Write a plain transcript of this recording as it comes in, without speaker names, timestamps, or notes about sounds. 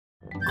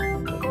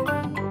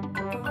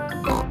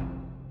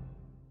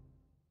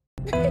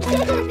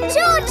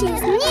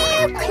George's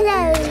new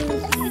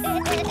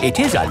clothes. It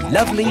is a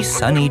lovely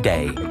sunny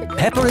day.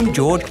 Peppa and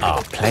George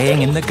are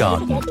playing in the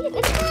garden.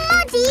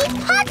 Muddy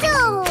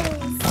puddles.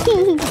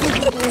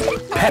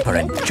 Peppa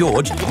and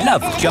George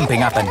love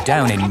jumping up and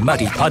down in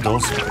muddy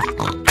puddles.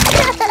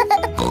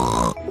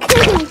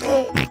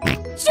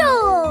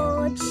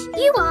 George,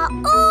 you are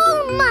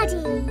all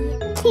muddy.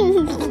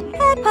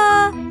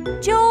 Peppa!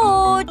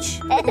 George!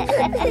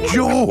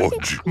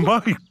 George,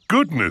 my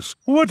goodness,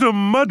 what a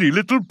muddy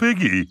little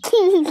piggy.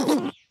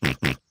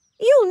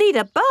 You'll need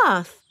a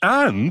bath.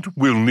 And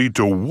we'll need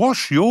to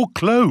wash your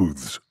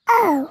clothes.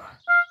 Oh.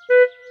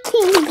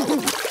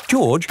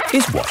 George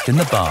is washed in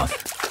the bath.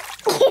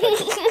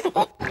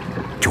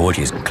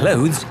 George's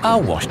clothes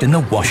are washed in the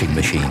washing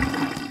machine.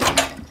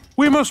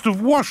 We must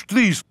have washed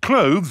these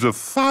clothes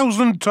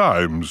 1,000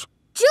 times.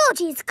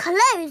 George's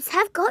clothes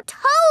have got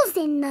holes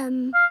in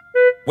them.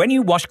 When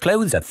you wash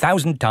clothes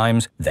 1,000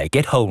 times, they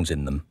get holes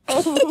in them.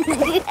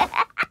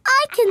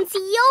 I can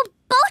see your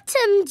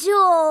bottom,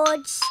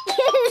 George.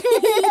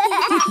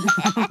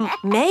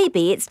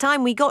 Maybe it's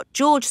time we got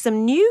George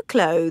some new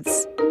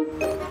clothes.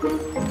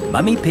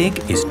 Mummy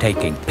Pig is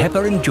taking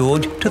Peppa and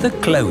George to the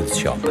clothes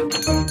shop.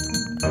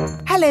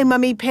 Hello,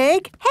 Mummy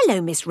Pig.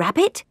 Hello, Miss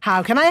Rabbit.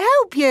 How can I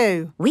help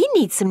you? We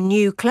need some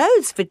new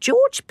clothes for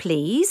George,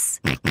 please.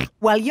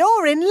 Well,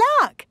 you're in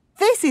luck.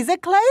 This is a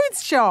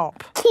clothes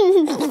shop.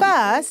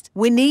 First,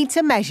 we need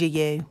to measure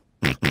you.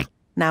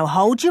 Now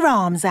hold your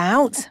arms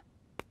out.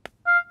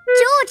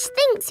 George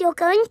thinks you're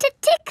going to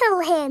tickle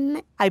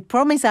him. I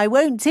promise I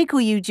won't tickle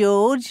you,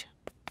 George.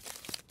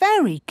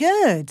 Very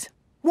good.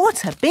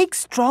 What a big,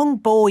 strong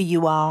boy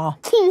you are.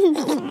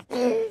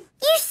 You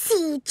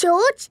see,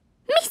 George,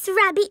 Miss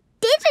Rabbit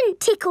didn't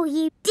tickle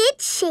you,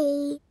 did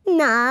she?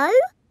 No,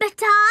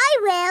 but I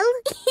will.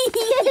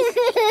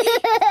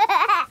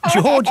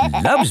 George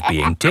loves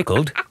being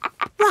tickled.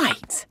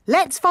 Right,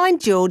 let's find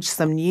George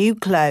some new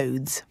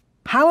clothes.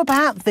 How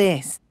about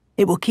this?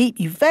 It will keep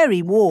you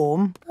very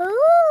warm.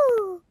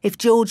 Ooh. If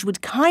George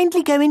would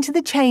kindly go into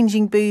the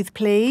changing booth,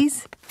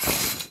 please.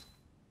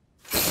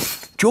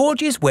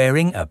 George is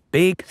wearing a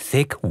big,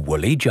 thick,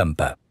 woolly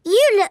jumper.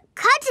 You look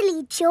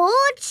cuddly,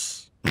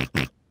 George.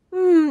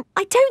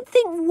 I don't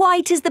think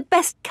white is the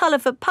best colour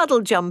for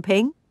puddle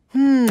jumping.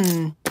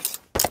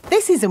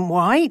 This isn't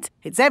white.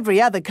 It's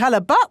every other colour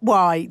but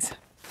white.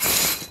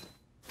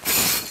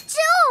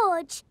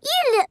 George,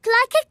 you look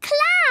like a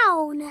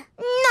clown.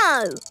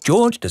 No.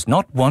 George does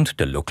not want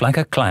to look like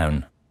a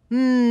clown.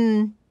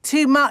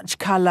 Too much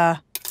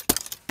colour.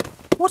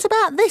 What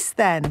about this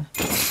then?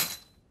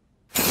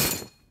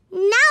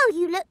 Now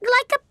you look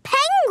like a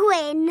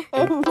penguin.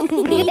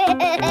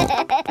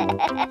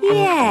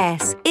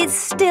 Yes, it's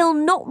still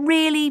not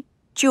really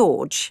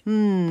George.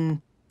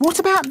 What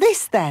about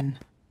this then?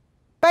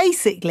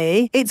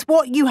 Basically, it's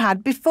what you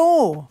had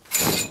before.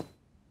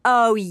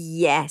 Oh,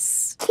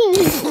 yes.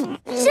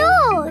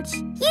 George,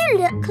 you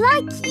look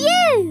like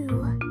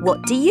you.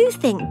 What do you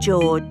think,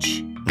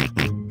 George?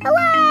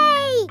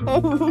 Hooray!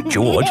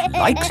 George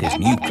likes his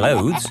new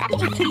clothes.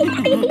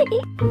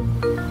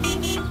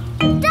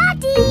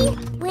 Daddy,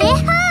 we're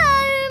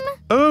home.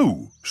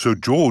 Oh, so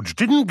George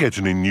didn't get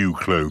any new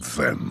clothes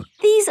then?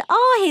 These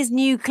are his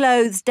new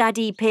clothes,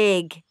 Daddy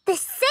Pig. The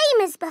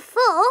same as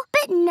before,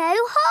 but no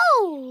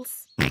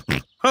holes.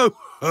 Ho,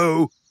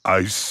 ho,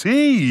 I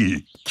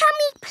see. Can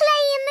we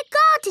play in the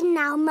garden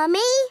now, Mummy?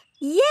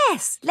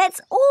 Yes,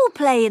 let's all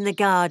play in the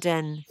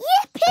garden.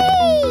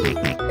 Yippee!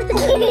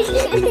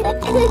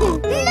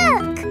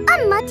 Look,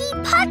 a muddy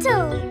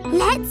puddle.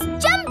 Let's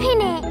jump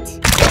in it.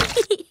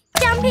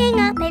 Jumping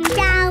up and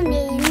down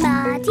in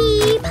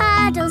muddy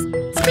puddles.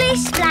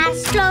 Splish, splash,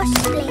 splosh,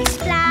 splish,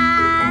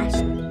 splash.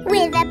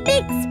 With a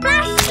big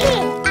splash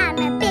here and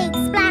a big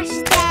splash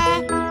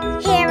there.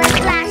 Here a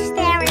splash,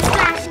 there a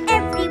splash,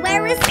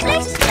 everywhere a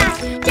splish, splash.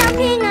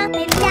 Jumping up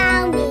and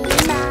down in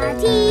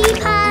muddy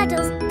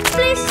puddles.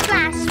 Splish,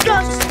 splash,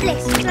 splosh,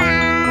 splish,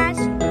 splash.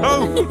 Oh,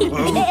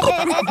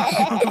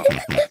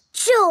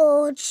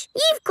 George,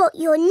 you've got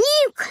your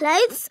new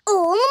clothes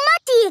all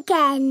muddy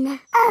again.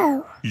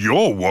 Oh.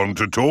 You're one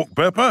to talk,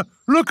 Peppa.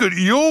 Look at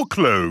your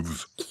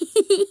clothes.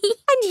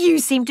 And you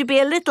seem to be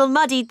a little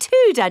muddy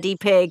too, Daddy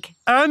Pig.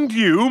 And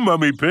you,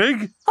 Mummy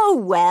Pig. Oh,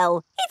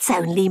 well, it's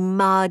only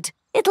mud.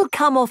 It'll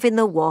come off in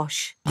the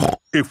wash.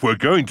 If we're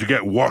going to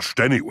get washed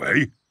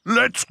anyway,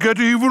 let's get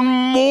even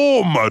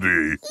more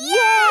muddy.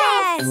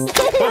 Yes!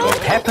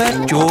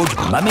 Peppa, George,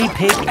 Mummy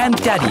Pig and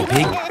Daddy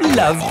Pig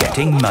love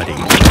getting muddy.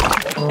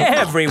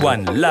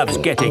 Everyone loves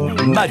getting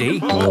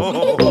muddy.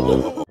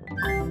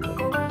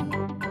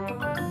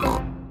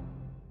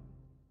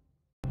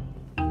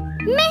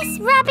 Miss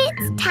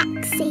Rabbit's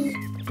taxi.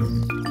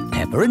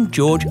 Peppa and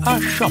George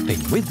are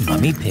shopping with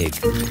Mummy Pig.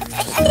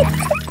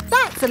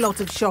 That's a lot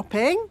of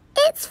shopping.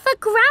 It's for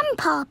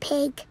Grandpa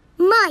Pig.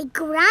 My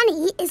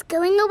granny is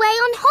going away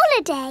on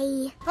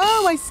holiday.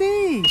 Oh, I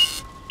see.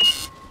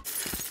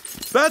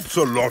 That's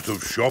a lot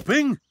of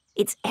shopping.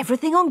 It's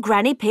everything on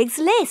Granny Pig's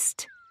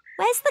list.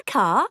 Where's the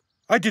car?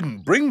 I didn't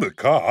bring the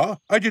car.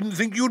 I didn't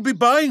think you'd be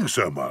buying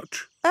so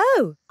much.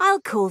 Oh, I'll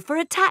call for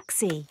a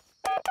taxi.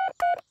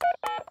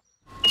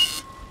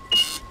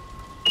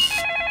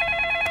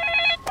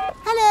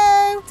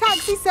 Hello,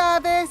 taxi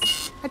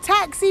service. A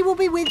taxi will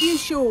be with you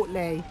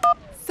shortly.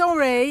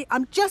 Sorry,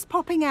 I'm just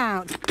popping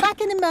out.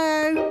 Back in a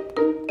mo.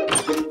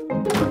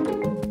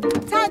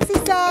 Taxi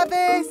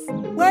service.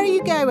 Where are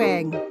you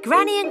going?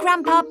 Granny and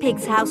Grandpa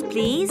Pig's house,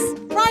 please.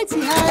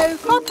 Righty-ho,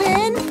 hop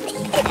in.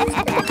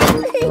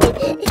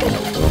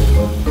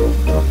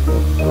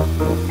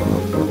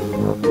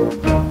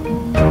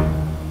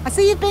 I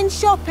see you've been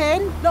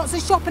shopping. Lots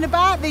of shopping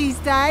about these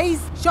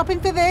days. Shopping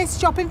for this,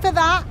 shopping for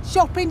that.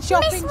 Shopping.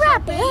 Miss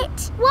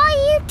Rabbit, why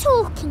are you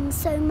talking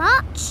so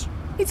much?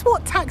 It's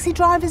what taxi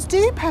drivers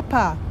do,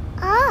 Peppa.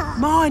 Ah.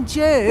 Mind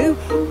you,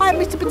 I had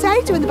Mr.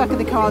 Potato in the back of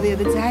the car the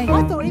other day.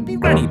 I thought he'd be...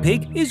 Granny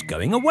Pig is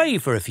going away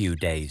for a few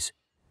days.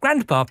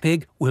 Grandpa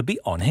Pig will be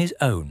on his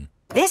own.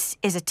 This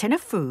is a tin of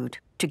food.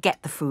 To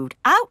get the food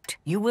out,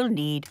 you will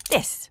need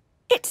this.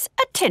 It's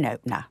a tin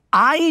opener.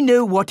 I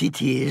know what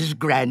it is,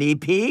 Granny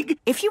Pig.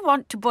 If you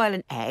want to boil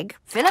an egg,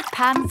 fill a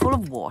pan full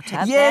of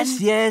water,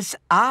 Yes,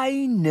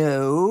 I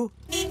know.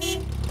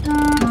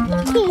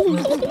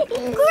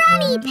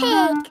 Granny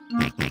Pig!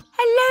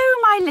 Hello,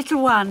 my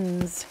little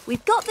ones.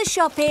 We've got the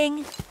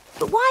shopping.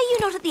 But why are you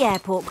not at the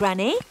airport,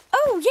 Granny?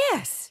 Oh,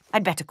 yes.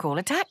 I'd better call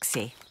a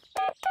taxi.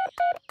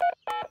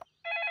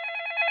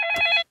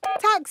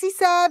 Taxi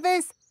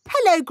service.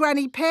 Hello,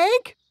 Granny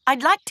Pig.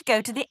 I'd like to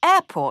go to the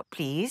airport,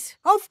 please.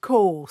 Of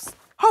course.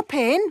 Hop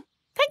in.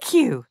 Thank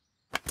you.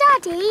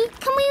 Daddy,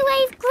 can we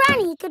wave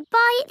Granny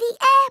goodbye at the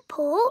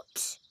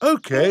airport?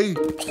 OK.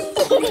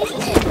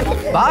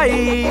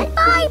 Bye.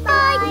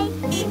 Bye-bye.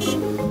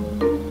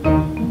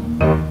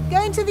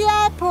 Going to the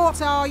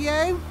airport, are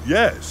you?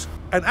 Yes.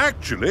 And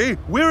actually,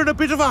 we're in a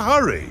bit of a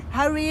hurry.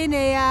 Hurry in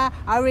here,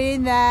 hurry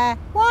in there.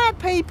 Why are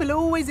people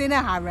always in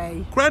a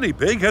hurry? Granny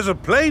Pig has a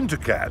plane to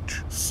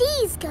catch.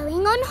 She's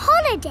going on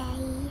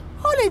holiday.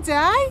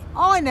 Holiday?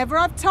 I never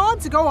have time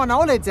to go on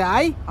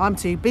holiday. I'm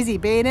too busy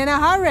being in a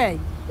hurry.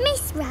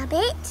 Miss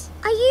Rabbit,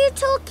 are you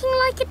talking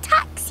like a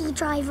taxi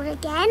driver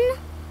again?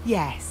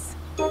 Yes.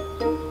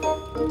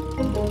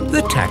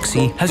 The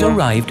taxi has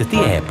arrived at the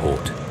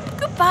airport.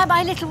 Goodbye,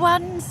 my little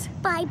ones.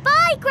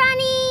 Bye-bye,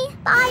 Granny.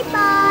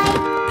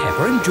 Bye-bye.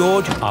 Peppa and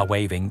George are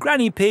waving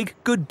Granny Pig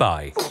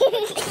goodbye.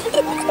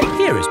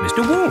 Here is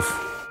Mr.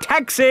 Wolf.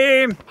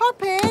 Taxi.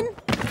 Hop in.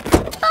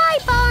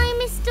 Bye-bye,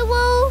 Mr.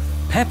 Wolf.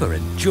 Peppa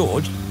and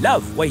George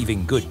love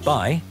waving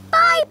goodbye.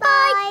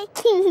 Bye-bye.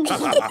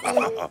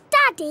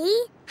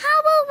 Daddy, how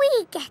are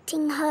we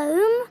getting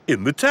home?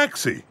 In the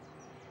taxi.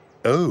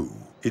 Oh,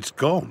 it's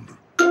gone.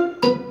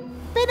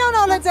 Been on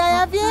holiday,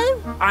 have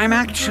you? I'm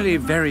actually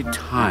very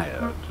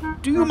tired.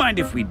 Do you mind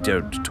if we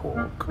don't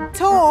talk?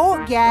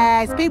 Talk?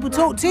 Yes. People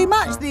talk too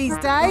much these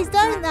days,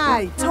 don't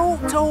they?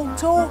 Talk.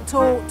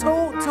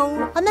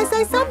 And they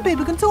say some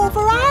people can talk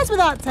for hours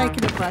without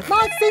taking a breath.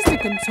 My sister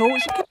can talk.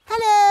 She can...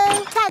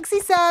 Hello,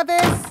 taxi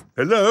service.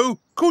 Hello?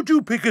 Could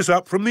you pick us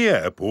up from the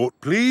airport,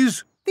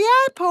 please? The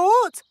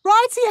airport?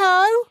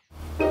 Righty-ho.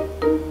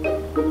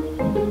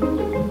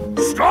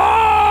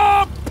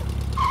 Stop!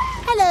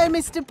 Hello,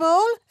 Mr.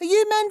 Bull. Are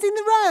you mending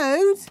the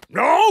road?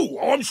 No,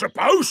 I'm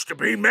supposed to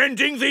be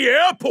mending the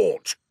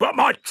airport, but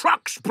my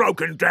truck's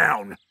broken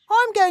down.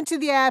 I'm going to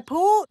the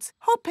airport.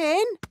 Hop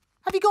in.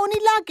 Have you got any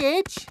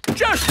luggage?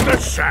 Just the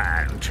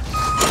sand.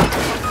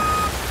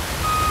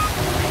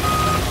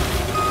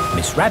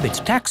 Miss Rabbit's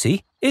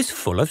taxi is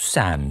full of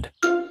sand.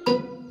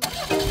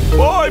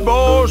 Bye,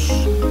 boss.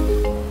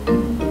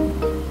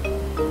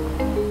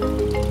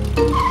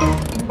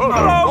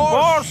 Hello,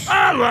 boss.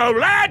 Hello,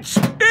 lads.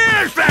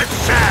 Here's that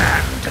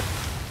sand.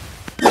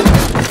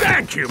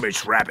 Thank you,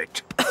 Miss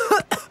Rabbit.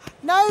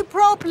 No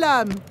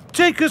problem.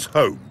 Take us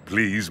home,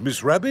 please,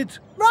 Miss Rabbit.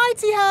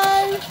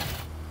 Righty-ho.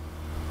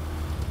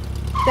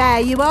 There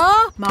you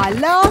are, my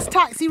last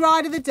taxi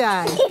ride of the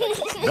day.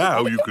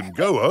 Now you can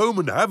go home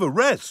and have a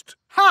rest.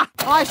 Ha!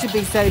 I should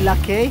be so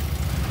lucky.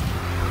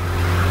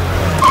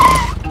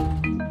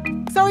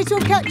 Sorry to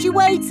have kept you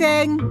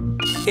waiting.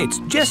 It's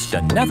just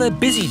another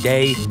busy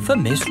day for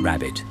Miss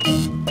Rabbit.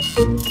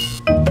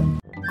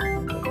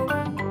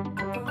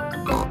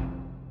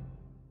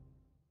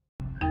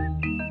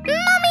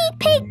 Mummy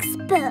Pig's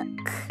book.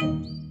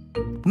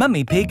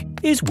 Mummy Pig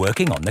is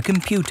working on the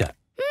computer.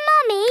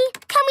 Mummy,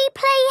 can we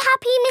play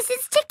Happy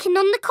Mrs. Chicken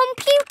on the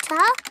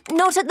computer?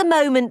 Not at the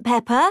moment,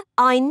 Peppa.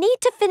 I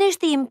need to finish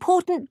the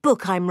important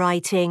book I'm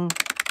writing.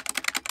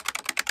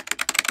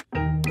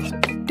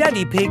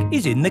 Daddy Pig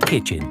is in the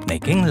kitchen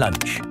making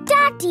lunch.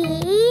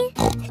 Daddy,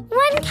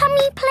 when can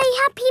we play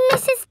Happy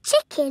Mrs.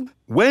 Chicken?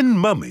 When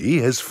Mummy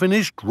has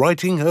finished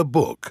writing her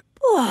book.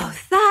 Oh,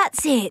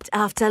 that's it.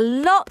 After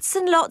lots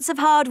and lots of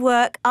hard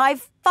work,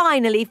 I've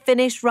finally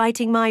finished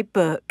writing my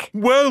book.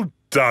 Well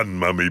done,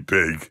 Mummy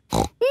Pig.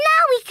 Now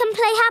we can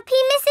play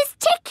Happy Mrs.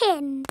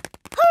 Chicken.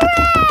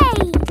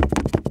 Hooray!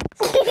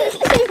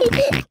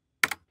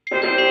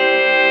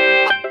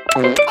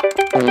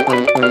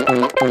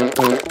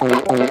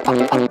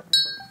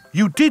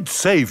 You did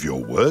save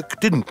your work,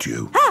 didn't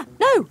you? Ah,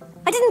 no, no,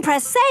 I didn't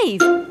press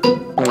save. 40, 90,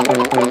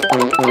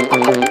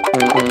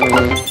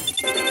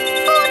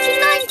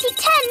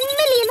 10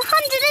 million,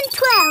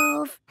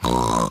 112.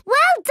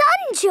 Well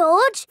done,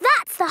 George.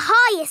 That's the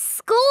highest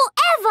score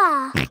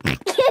ever.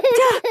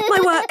 My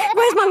work.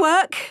 Where's my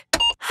work?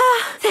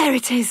 Ah, there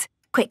it is.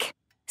 Quick.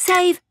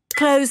 Save,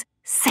 close,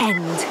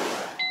 send.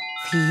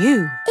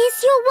 Phew.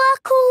 Is your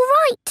work all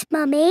right,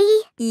 Mummy?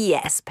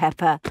 Yes,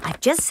 Peppa.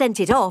 I've just sent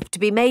it off to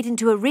be made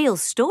into a real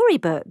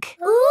storybook.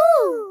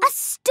 Ooh, a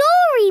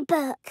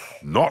storybook.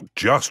 Not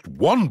just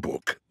one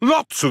book.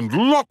 Lots and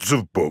lots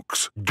of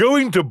books.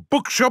 Going to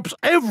bookshops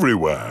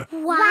everywhere.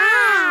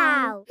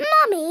 Wow.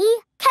 Mummy,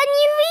 can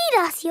you read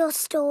us your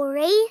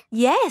story?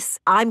 Yes,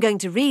 I'm going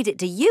to read it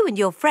to you and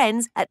your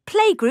friends at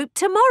playgroup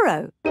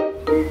tomorrow.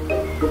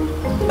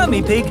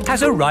 Mummy Pig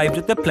has arrived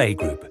at the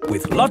playgroup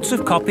with lots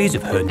of copies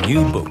of her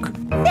new book.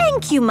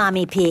 Thank you,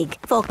 Mummy Pig,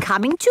 for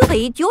coming to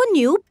read your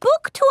new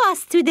book to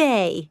us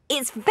today.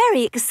 It's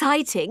very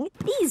exciting.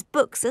 These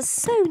books are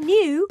so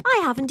new,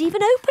 I haven't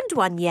even opened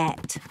one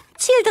yet.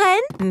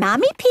 Children,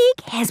 Mummy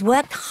Pig has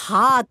worked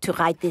hard to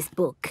write this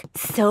book.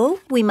 So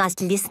we must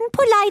listen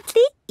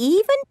politely,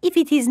 even if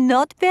it is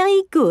not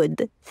very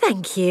good.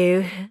 Thank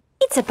you.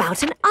 It's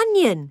about an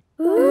onion.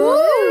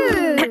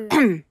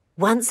 Ooh.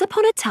 Once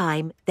upon a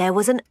time, there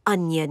was an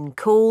onion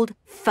called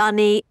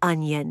Funny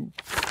Onion.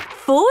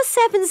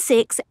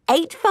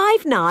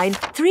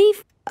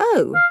 4768593.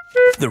 Oh.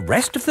 The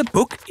rest of the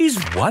book is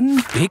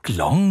one big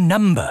long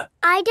number.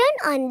 I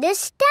don't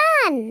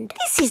understand.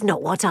 This is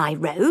not what I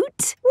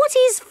wrote. What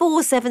is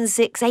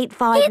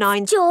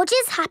 4768593? It's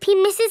George's Happy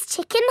Mrs.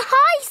 Chicken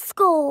high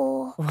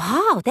score.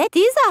 Wow, that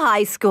is a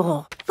high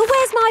score. But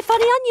where's my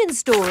Funny Onion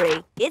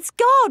story? It's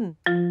gone.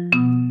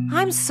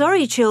 I'm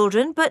sorry,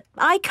 children, but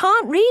I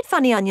can't read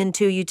Funny Onion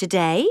to you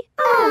today.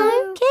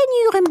 Oh. Can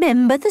you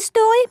remember the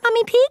story,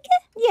 Mummy Pig?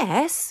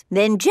 Yes.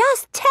 Then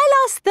just tell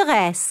us the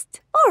rest.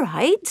 All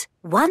right.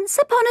 Once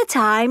upon a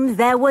time,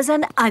 there was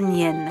an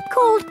onion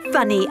called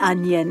Funny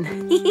Onion.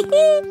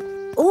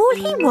 All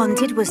he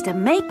wanted was to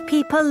make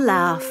people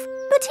laugh,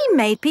 but he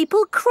made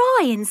people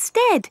cry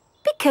instead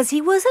because he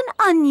was an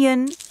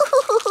onion.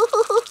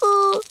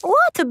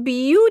 What a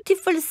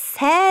beautiful,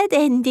 sad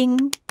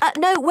ending.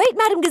 No, wait,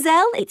 Madame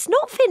Gazelle, it's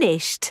not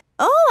finished.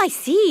 Oh, I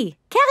see.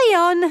 Carry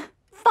on.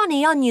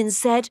 Funny Onion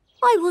said,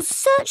 I will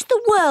search the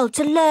world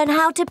to learn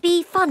how to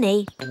be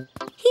funny.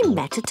 He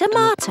met a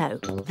tomato.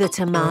 The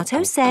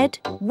tomato said,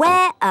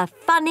 wear a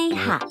funny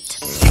hat.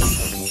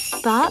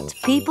 But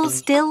people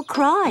still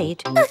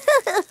cried.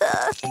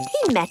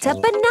 He met a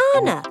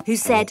banana who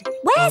said,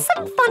 wear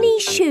some funny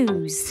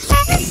shoes.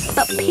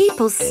 But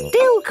people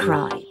still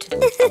cried.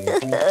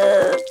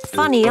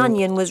 Funny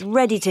Onion was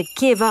ready to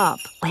give up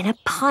when a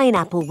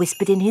pineapple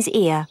whispered in his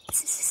ear.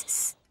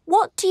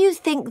 What do you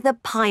think the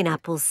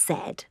pineapple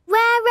said?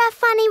 Wear a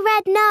funny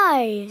red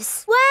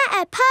nose.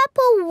 Wear a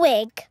purple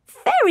wig.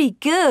 Very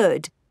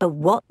good. But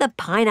what the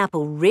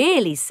pineapple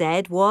really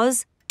said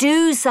was,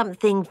 do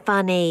something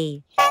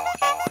funny.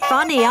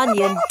 Funny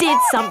Onion did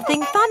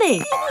something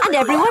funny, and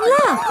everyone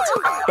laughed.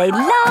 They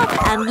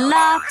laughed and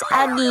laughed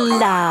and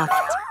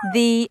laughed.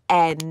 The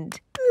end.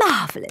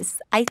 Marvellous.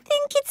 I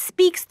think it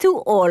speaks to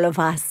all of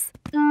us.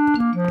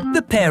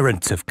 The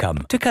parents have come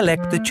to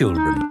collect the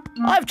children.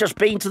 I've just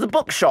been to the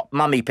bookshop,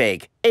 Mummy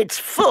Pig. It's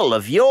full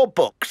of your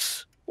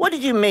books. What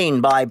did you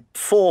mean by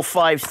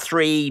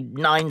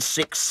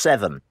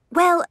 453967?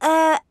 Well,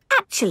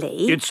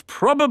 actually... It's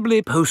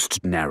probably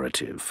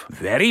post-narrative.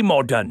 Very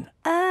modern.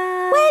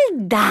 Well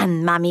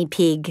done, Mummy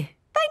Pig.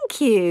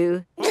 Thank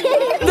you.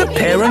 The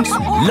parents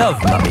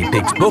love Mummy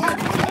Pig's book.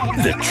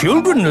 The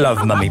children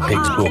love Mummy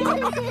Pig's book.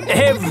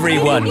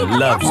 Everyone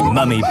loves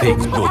Mummy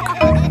Pig's book.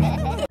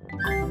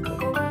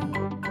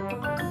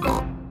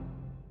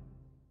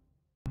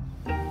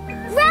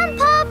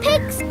 Grandpa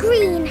Pig's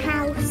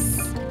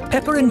greenhouse.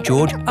 Peppa and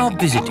George are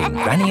visiting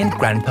Granny and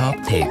Grandpa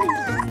Pig.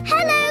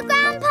 Hello,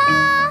 Grandpa.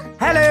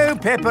 Hello,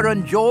 Peppa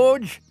and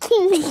George.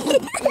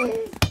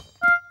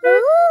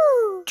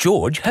 Ooh.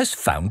 George has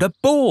found a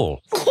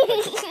ball.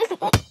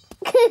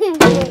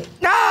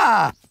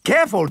 Ah!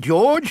 Careful,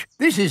 George.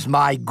 This is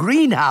my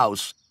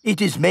greenhouse.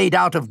 It is made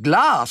out of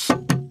glass,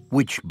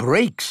 which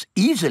breaks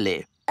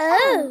easily.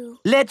 Oh.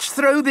 Let's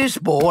throw this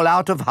ball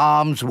out of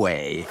harm's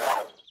way.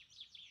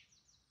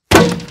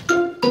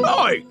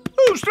 Oi!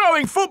 Who's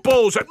throwing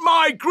footballs at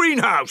my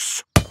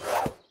greenhouse?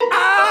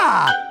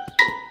 Ah!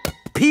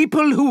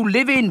 People who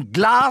live in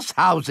glass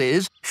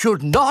houses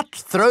should not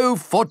throw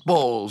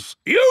footballs.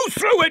 You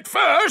threw it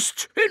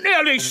first! It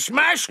nearly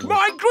smashed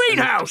my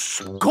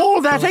greenhouse! Call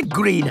that a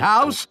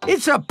greenhouse?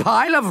 It's a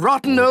pile of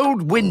rotten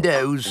old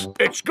windows.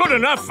 It's good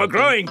enough for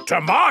growing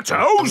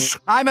tomatoes!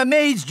 I'm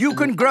amazed you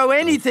can grow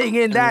anything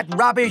in that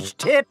rubbish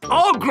tip.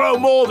 I'll grow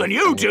more than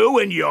you do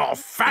in your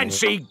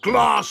fancy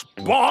glass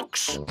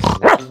box!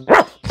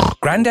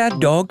 Grandad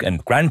Dog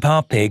and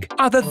Grandpa Pig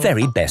are the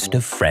very best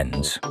of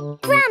friends.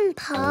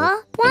 Grandpa,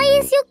 why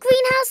is your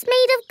greenhouse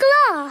made of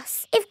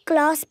glass if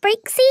glass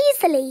breaks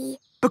easily?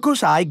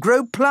 Because I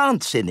grow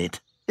plants in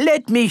it.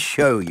 Let me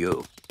show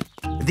you.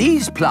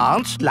 These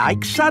plants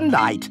like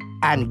sunlight,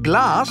 and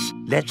glass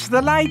lets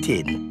the light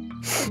in.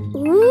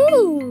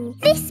 Ooh,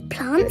 this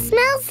plant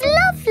smells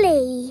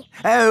lovely.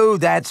 Oh,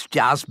 that's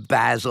just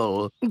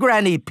basil.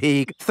 Granny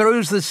Pig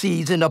throws the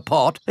seeds in a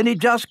pot and it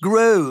just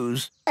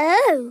grows.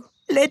 Oh.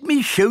 Let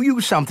me show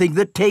you something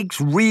that takes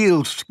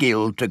real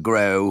skill to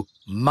grow.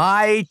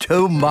 My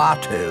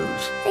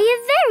tomatoes. They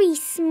are very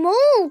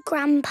small,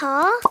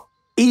 Grandpa.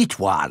 Eat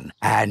one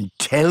and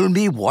tell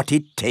me what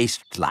it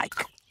tastes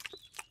like.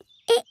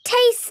 It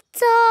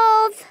tastes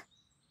of...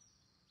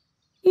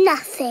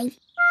 nothing.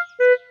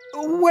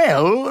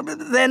 Well,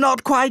 they're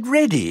not quite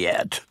ready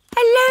yet.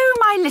 Hello,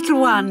 my little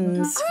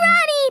ones.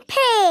 Granny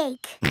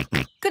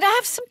Pig! Could I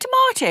have some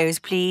tomatoes,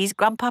 please,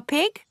 Grandpa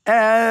Pig?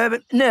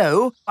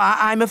 No.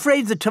 I'm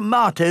afraid the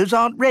tomatoes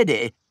aren't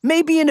ready.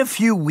 Maybe in a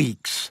few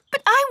weeks.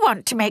 But I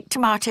want to make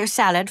tomato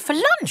salad for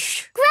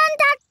lunch.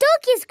 Grandad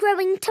Dog is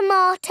growing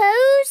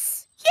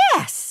tomatoes.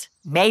 Yes.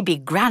 Maybe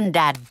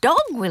Grandad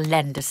Dog will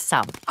lend us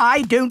some.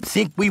 I don't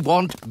think we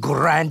want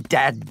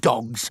Grandad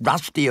Dog's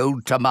rusty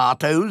old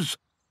tomatoes.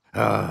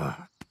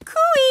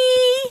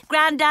 Cooey!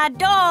 Grandad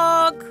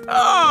Dog!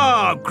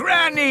 Ah,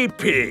 Granny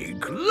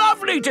Pig.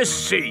 Lovely to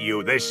see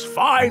you this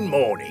fine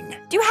morning.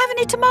 Do you have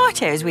any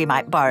tomatoes we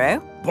might borrow?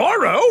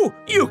 Borrow?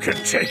 You can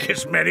take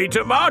as many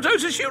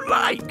tomatoes as you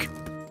like.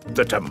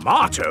 The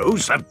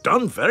tomatoes have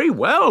done very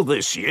well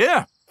this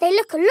year. They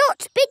look a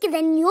lot bigger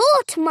than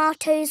your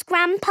tomatoes,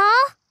 Grandpa.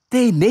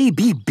 They may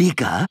be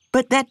bigger,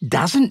 but that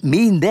doesn't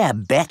mean they're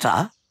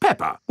better.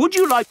 Peppa, would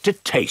you like to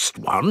taste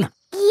one?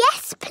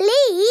 Yes,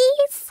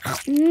 please.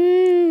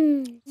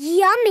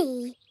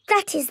 Yummy.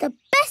 That is the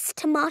best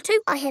tomato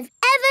I have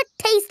ever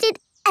tasted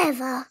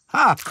ever.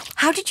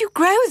 How did you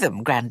grow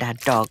them, Grandad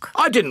Dog?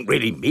 I didn't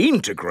really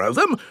mean to grow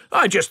them.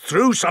 I just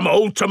threw some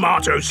old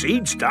tomato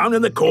seeds down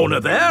in the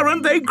corner there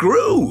and they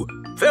grew.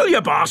 Fill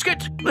your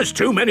basket. There's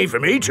too many for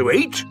me to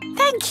eat.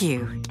 Thank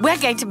you. We're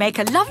going to make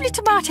a lovely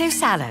tomato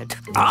salad.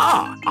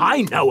 Ah,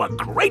 I know a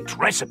great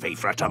recipe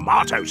for a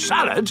tomato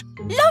salad.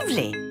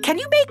 Lovely. Can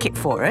you make it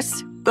for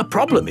us? The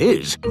problem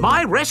is,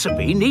 my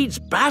recipe needs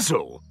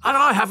basil, and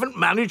I haven't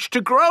managed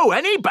to grow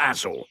any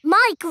basil.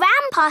 My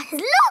grandpa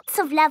has lots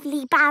of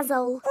lovely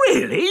basil.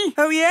 Really?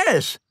 Oh,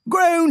 yes.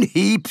 Grown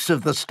heaps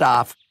of the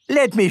stuff.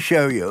 Let me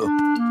show you.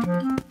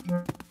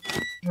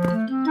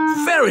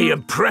 Very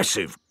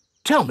impressive.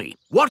 Tell me,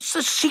 what's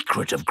the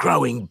secret of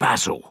growing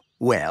basil?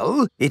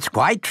 Well, it's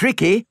quite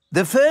tricky.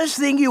 The first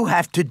thing you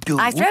have to do...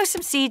 I throw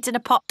some seeds in a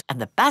pot and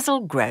the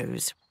basil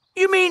grows.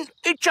 You mean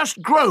it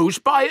just grows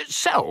by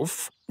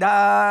itself?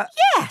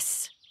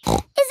 Yes. Is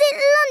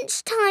it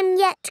lunchtime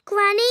yet,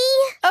 Granny?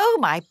 Oh,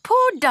 my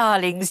poor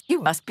darlings, you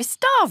must be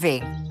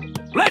starving.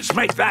 Let's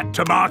make that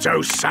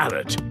tomato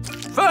salad.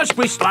 First,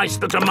 we slice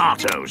the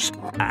tomatoes.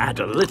 Add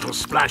a little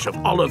splash of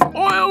olive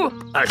oil,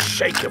 a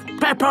shake of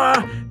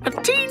pepper, a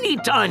teeny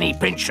tiny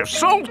pinch of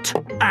salt,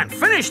 and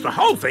finish the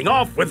whole thing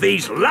off with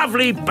these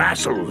lovely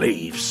basil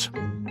leaves.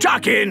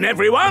 Tuck in,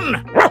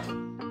 everyone.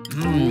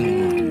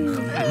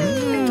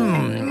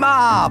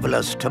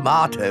 Marvellous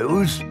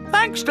tomatoes.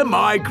 Thanks to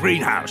my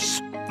greenhouse.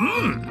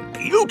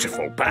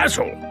 Beautiful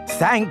basil.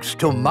 Thanks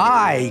to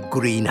my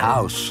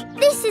greenhouse.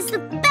 This is the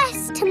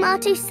best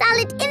tomato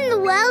salad in the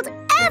world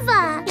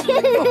ever.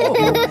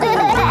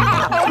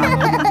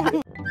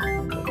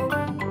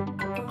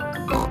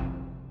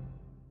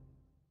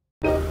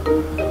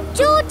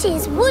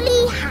 George's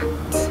woolly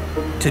hat.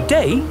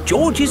 Today,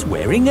 George is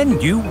wearing a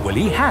new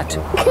woolly hat.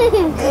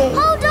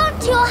 Hold on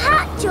to your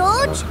hat,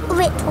 George, or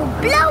it will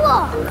blow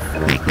off.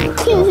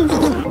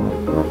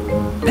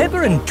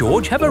 Peppa and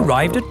George have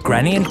arrived at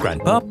Granny and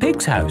Grandpa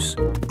Pig's house.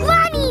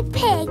 Granny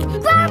Pig,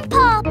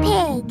 Grandpa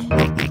Pig.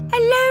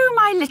 Hello,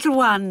 my little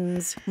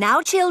ones.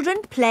 Now,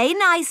 children, play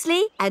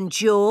nicely. And,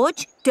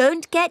 George,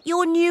 don't get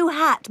your new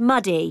hat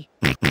muddy.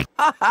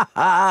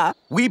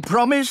 We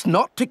promise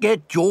not to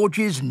get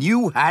George's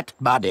new hat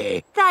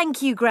muddy.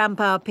 Thank you,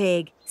 Grandpa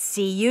Pig.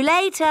 See you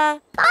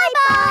later.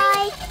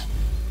 Bye-bye.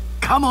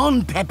 Come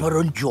on, Peppa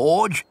and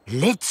George.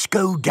 Let's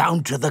go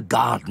down to the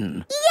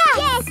garden.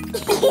 Yes!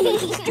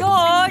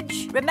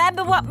 George,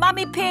 remember what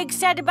Mummy Pig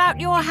said about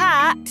your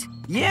hat?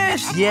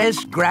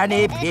 Yes,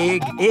 Granny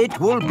Pig. It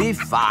will be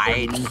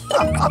fine.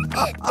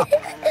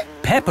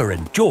 Peppa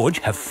and George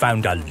have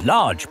found a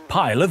large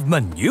pile of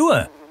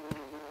manure.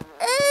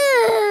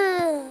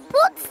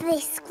 What's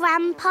this,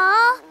 Grandpa?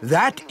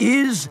 That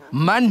is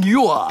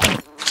manure.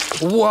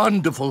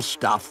 Wonderful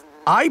stuff.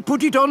 I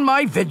put it on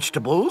my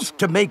vegetables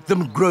to make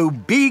them grow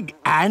big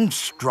and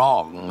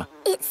strong.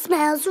 It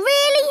smells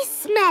really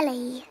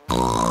smelly.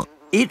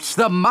 It's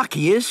the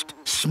muckiest,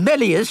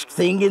 smelliest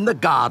thing in the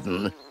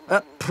garden.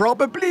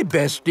 Probably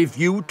best if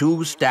you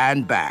two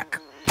stand back.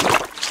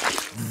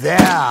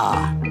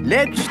 There.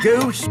 Let's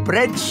go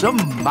spread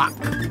some muck.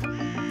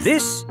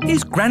 This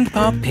is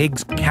Grandpa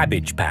Pig's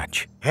cabbage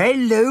patch.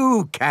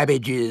 Hello,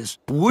 cabbages.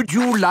 Would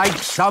you like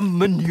some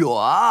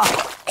manure?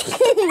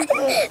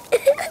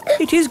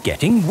 It is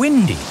getting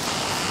windy.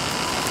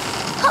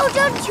 Hold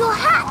on to your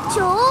hat,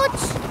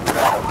 George.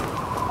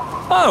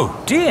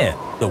 Oh, dear.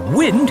 The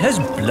wind has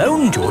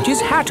blown George's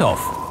hat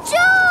off.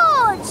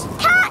 George!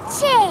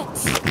 Catch it!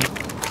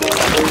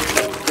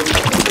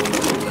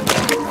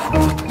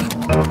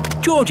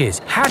 George's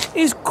hat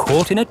is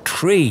caught in a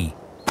tree.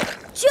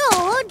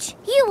 George,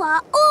 you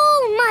are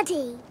all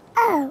muddy.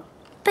 Oh,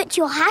 but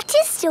your hat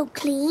is still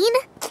clean.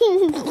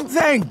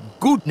 Thank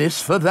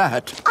goodness for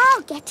that.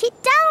 I'll get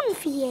it down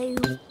for you.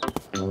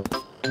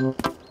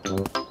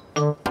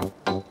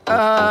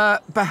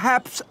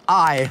 Perhaps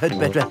I had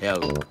better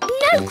help.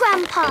 No,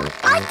 Grandpa,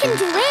 I can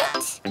do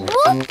it.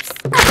 Whoops.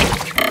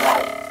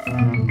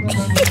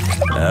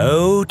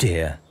 Oh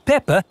dear,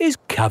 Peppa is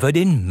covered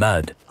in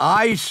mud.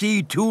 I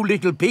see two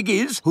little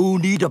piggies who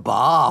need a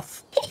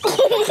bath.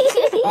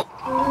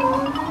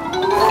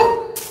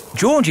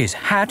 George's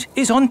hat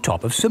is on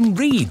top of some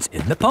reeds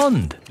in the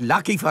pond.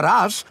 Lucky for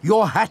us,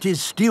 your hat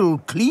is still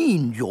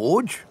clean,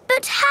 George.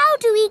 But how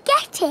do we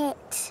get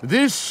it?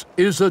 This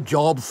is a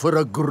job for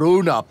a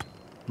grown-up.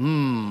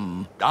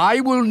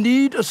 I will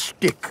need a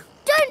stick.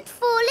 Don't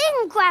fall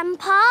in,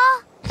 Grandpa.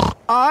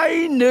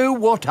 I know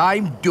what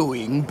I'm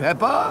doing,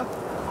 Peppa.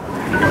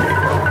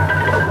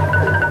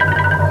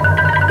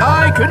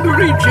 I can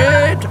reach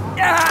it.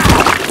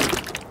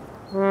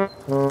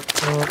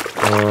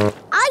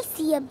 I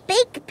see a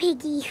big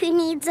piggy who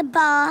needs a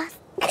bath.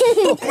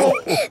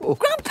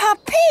 Grandpa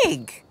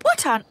Pig,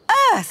 what on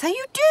earth are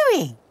you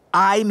doing?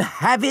 I'm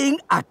having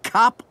a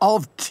cup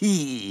of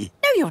tea.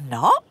 No, you're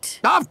not.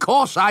 Of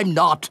course I'm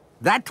not.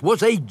 That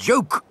was a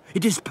joke.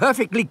 It is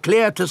perfectly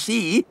clear to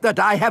see that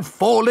I have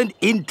fallen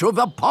into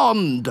the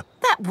pond.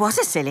 That was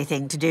a silly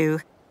thing to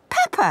do.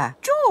 Peppa,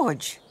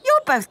 George,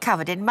 you're both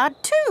covered in mud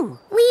too.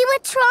 We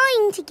were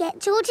trying to get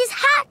George's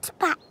hat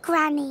back,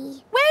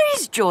 Granny. Where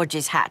is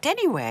George's hat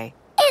anyway?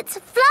 It's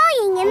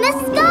flying in the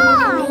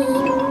sky.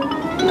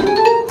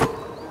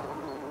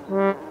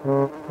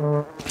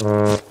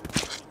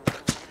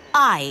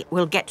 I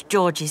will get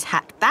George's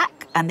hat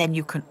back and then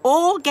you can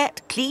all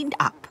get cleaned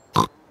up.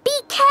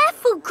 Be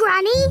careful,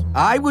 Granny.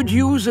 I would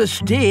use a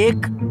stick.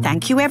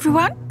 Thank you,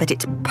 everyone, but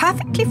it's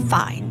perfectly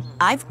fine.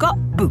 I've got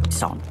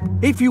boots on.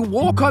 If you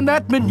walk on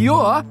that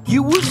manure,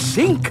 you will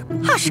sink.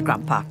 Hush,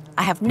 Grandpa.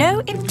 I have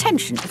no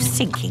intention of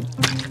sinking.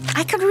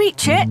 I can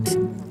reach it.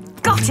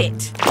 Got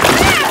it.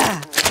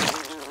 Ah!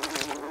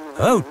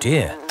 Oh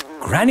dear,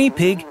 Granny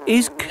Pig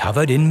is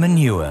covered in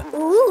manure.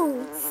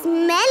 Ooh,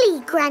 smelly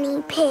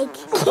Granny Pig.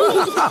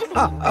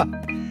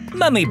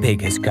 Mummy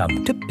Pig has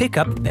come to pick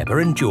up Peppa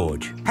and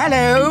George.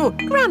 Hello.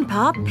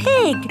 Grandpa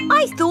Pig,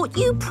 I thought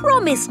you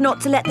promised not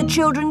to let the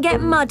children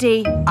get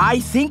muddy. I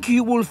think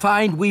you will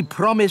find we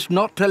promised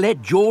not to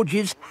let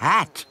George's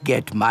hat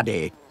get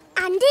muddy.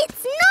 And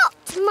it's not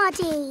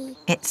muddy.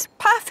 It's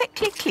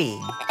perfectly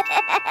clean.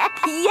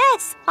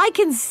 Yes, I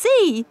can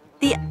see.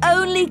 The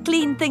only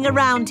clean thing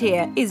around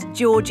here is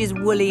George's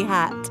woolly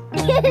hat.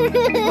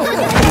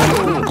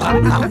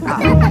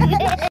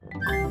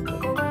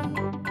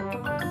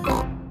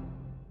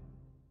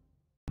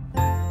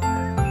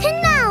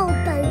 Canal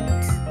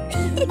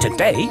boat.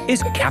 Today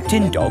is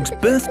Captain Dog's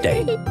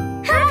birthday.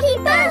 Happy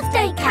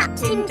birthday,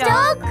 Captain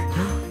Dog.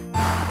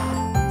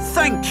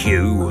 Thank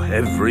you,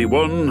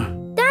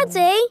 everyone.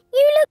 Daddy,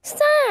 you look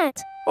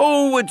sad.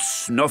 Oh,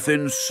 it's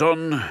nothing,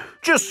 son.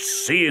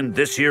 Just seeing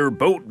this here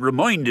boat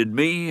reminded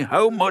me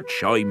how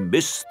much I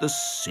miss the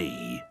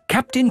sea.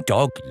 Captain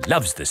Dog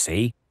loves the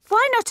sea.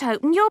 Why not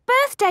open your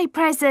birthday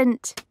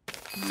present?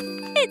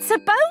 It's a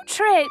boat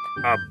trip.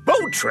 A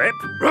boat trip?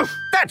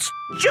 That's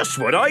just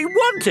what I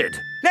wanted.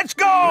 Let's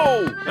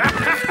go!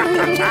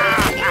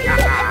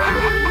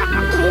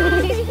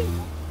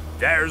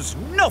 There's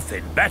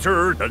nothing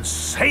better than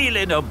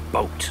sailing a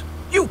boat.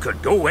 You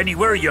could go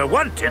anywhere you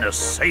want in a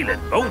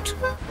sailing boat.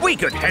 We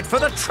could head for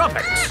the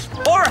tropics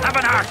or have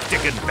an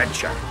Arctic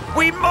adventure.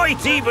 We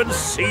might even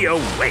see a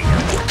whale.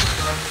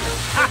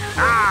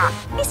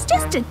 It's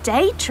just a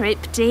day trip,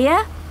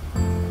 dear.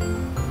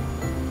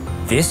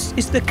 This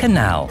is the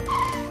canal.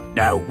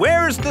 Now,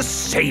 where's the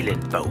sailing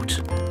boat?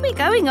 We're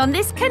going on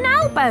this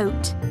canal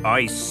boat.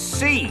 I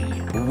see.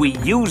 We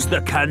use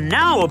the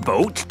canal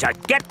boat to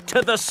get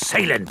to the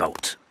sailing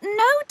boat.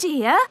 No,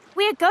 dear.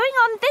 We're going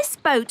on this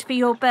boat for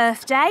your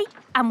birthday,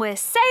 and we're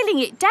sailing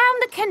it down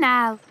the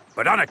canal.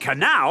 But on a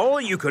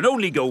canal, you can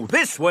only go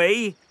this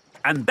way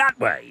and that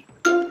way.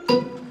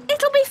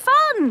 It'll be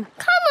fun.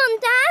 Come on,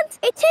 Dad.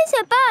 It is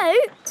a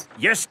boat.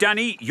 Yes,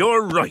 Danny,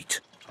 you're right.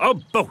 A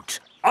boat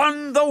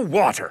on the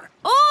water.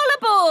 All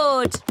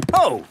aboard.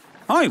 Oh,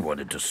 I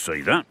wanted to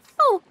say that.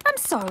 Oh, I'm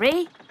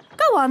sorry.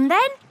 Go on,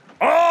 then.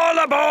 All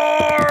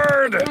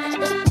aboard!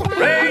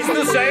 Raise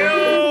the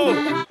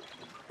sail!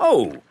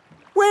 Oh,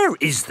 where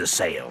is the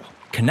sail?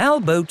 Canal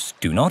boats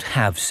do not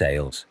have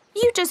sails.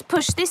 You just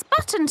push this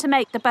button to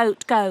make the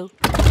boat go.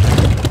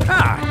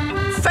 Ah,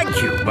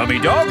 thank you, Mummy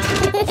Dog.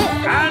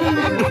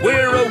 And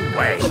we're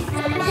away.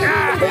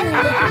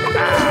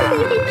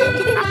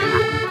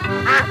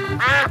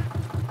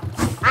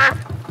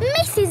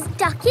 Mrs.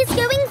 Duck is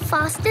going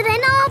faster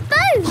than our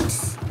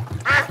boat.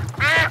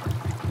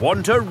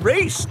 Want a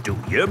race, do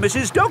you,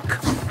 Mrs. Duck?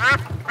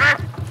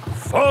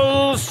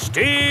 Full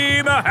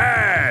steam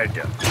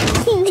ahead!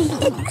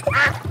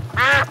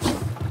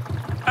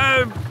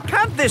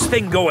 Can't this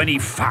thing go any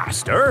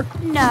faster?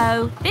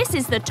 No, this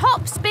is the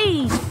top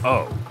speed.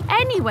 Oh.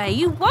 Anyway,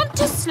 you want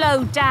to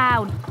slow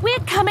down. We're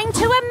coming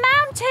to a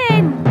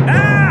mountain.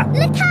 Ah!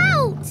 Look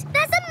out!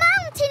 There's a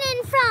mountain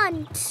in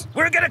front.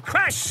 We're going to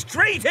crash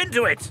straight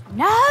into it.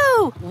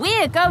 No,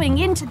 we're going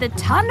into the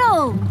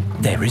tunnel.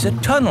 There is a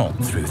tunnel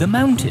through the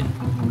mountain.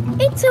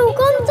 It's all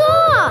gone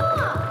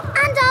dark.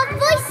 And our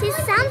voices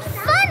sound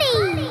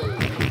funny.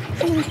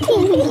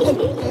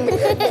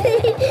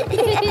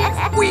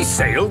 We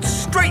sailed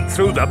straight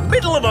through the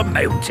middle of a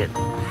mountain.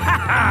 Ha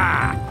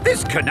ha!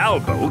 This canal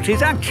boat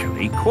is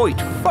actually quite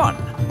fun.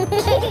 Look,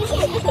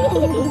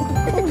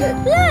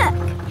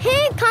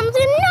 here comes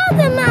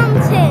another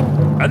mountain.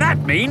 And that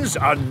means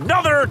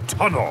another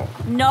tunnel.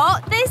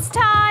 Not this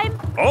time.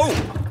 Oh,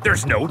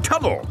 there's no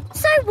tunnel.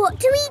 So what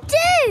do we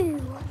do?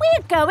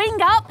 We're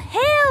going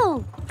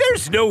uphill.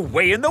 There's no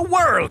way in the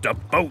world a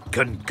boat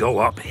can go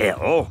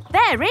uphill.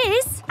 There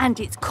is, and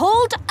it's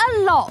called a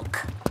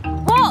lock.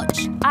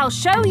 Watch, I'll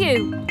show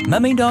you.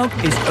 Mummy Dog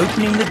is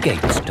opening the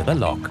gates to the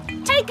lock.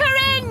 Take her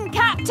in,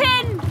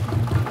 Captain.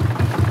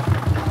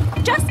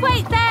 Just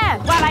wait there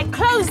while I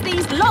close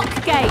these lock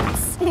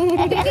gates.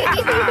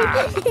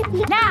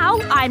 Now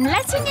I'm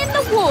letting in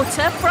the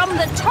water from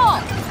the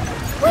top.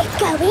 We're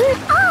going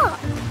up.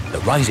 The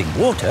rising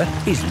water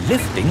is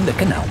lifting the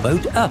canal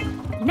boat up.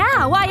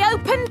 Now I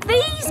opened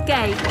these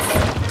gates.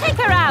 Take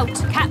her out,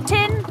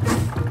 Captain.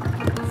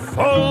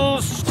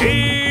 Full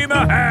steam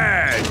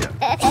ahead!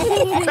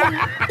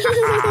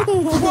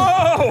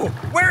 Whoa!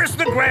 Where's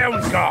the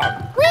ground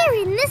gone? We're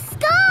in the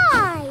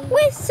sky.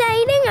 We're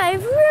sailing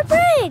over a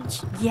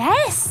bridge.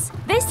 Yes,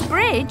 this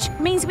bridge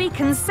means we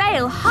can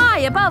sail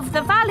high above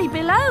the valley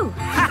below.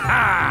 Ha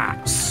ha!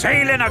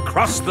 Sailing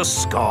across the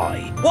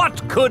sky.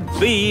 What could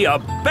be a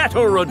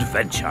better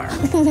adventure?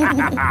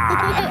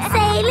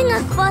 Sailing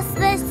across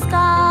the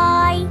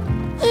sky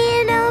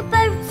in a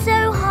boat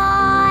so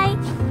high,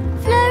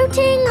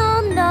 floating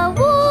on the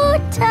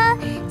water,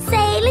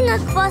 sailing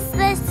across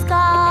the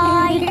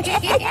sky.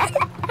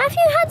 Have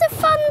you had a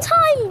fun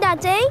time,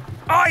 Daddy?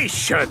 I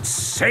should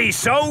say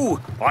so.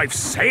 I've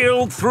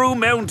sailed through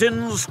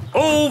mountains,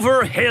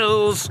 over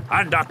hills,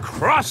 and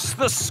across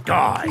the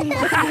sky.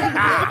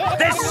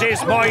 This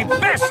is my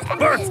best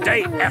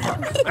birthday ever.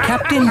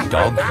 Captain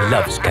Dog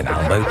loves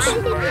canal boats.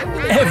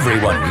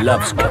 Everyone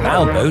loves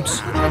canal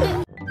boats.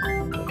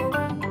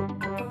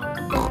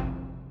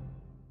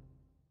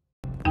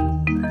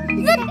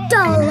 The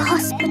Doll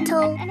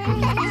Hospital.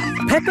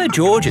 Peppa,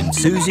 George and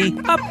Suzy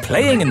are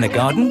playing in the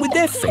garden with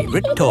their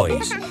favourite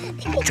toys.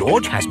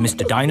 George has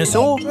Mr.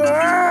 Dinosaur,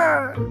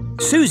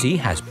 Suzy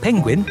has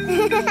Penguin,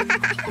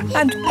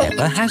 and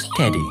Peppa has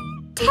Teddy.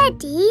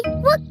 Teddy,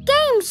 what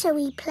game shall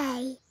we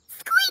play?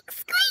 Squeak,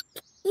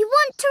 squeak. You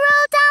want to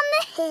roll down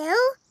the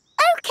hill?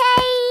 OK.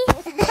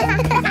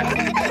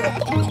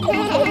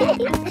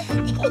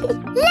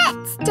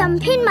 Let's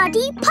jump in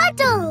muddy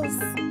puddles.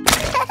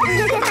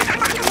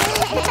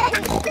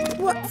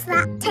 What's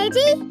that,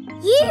 Teddy?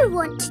 You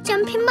want to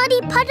jump in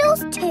muddy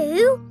puddles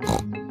too?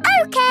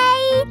 OK.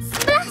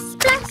 Splash,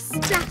 splash,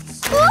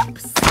 splash.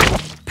 Whoops.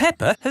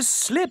 Peppa has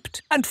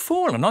slipped and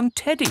fallen on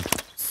Teddy.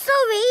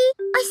 Sorry,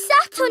 I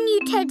sat on you,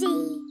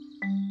 Teddy.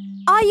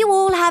 Are you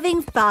all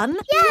having fun?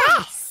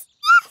 Yes.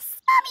 Yes,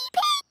 Mummy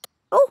Pig.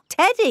 Oh,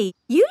 Teddy,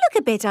 you look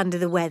a bit under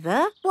the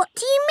weather. What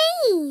do you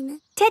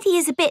mean? Teddy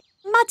is a bit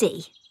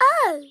muddy.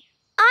 Oh,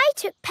 I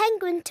took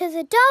Penguin to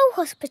the doll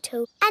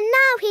hospital and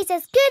now he's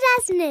as good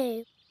as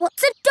new.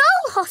 What's a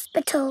doll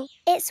hospital?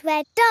 It's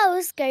where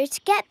dolls go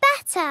to get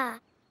better.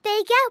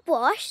 They get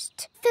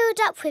washed, filled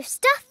up with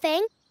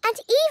stuffing and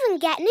even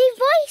get new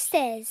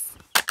voices.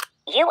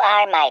 You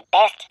are my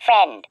best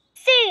friend.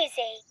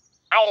 Suzy.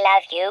 I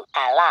love you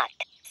a lot.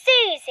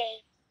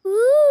 Suzy.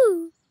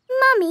 Ooh.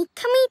 Mummy,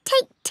 can we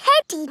take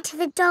Teddy to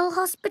the doll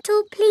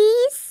hospital,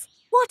 please?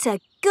 What a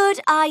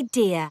good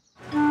idea.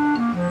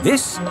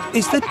 This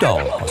is the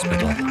doll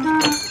hospital.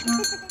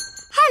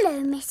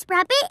 Hello, Miss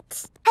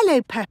Rabbit.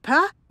 Hello,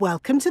 Peppa.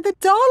 Welcome to the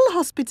doll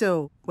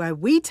hospital, where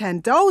we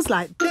turn dolls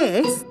like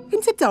this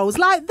into dolls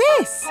like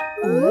this.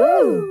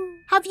 Ooh.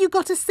 Have you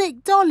got a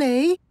sick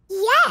dolly?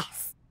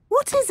 Yes.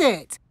 What is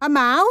it? A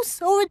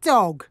mouse or a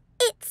dog?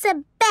 It's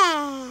a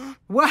bear.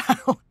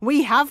 Well,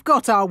 we have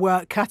got our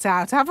work cut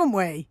out, haven't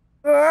we?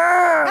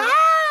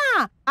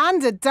 Ah!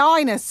 And a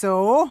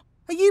dinosaur.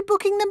 Are you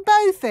booking them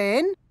both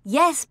in?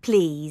 Yes,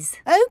 please.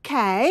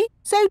 OK.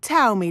 So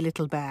tell me,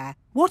 little bear,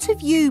 what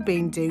have you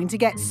been doing to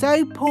get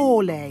so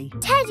poorly?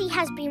 Teddy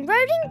has been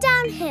rolling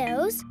down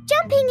hills,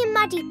 jumping in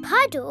muddy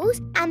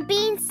puddles and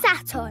being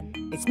sat on.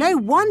 It's no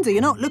wonder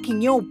you're not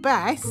looking your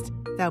best.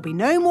 There'll be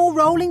no more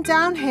rolling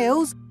down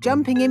hills,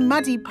 jumping in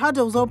muddy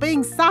puddles or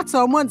being sat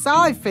on once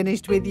I've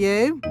finished with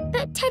you.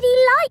 But Teddy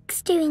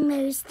likes doing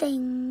those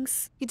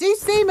things. You do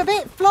seem a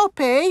bit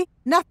floppy.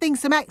 Nothing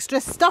some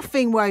extra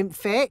stuffing won't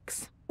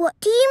fix. What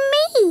do you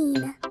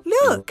mean?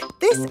 Look,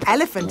 this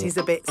elephant is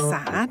a bit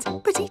sad,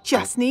 but he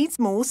just needs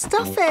more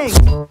stuffing.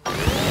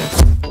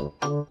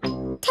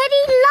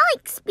 Teddy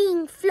likes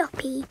being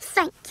floppy,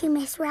 thank you,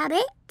 Miss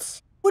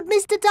Rabbit. Would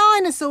Mr.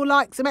 Dinosaur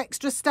like some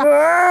extra stuff?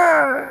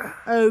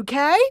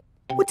 OK.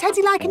 Would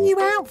Teddy like a new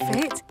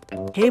outfit?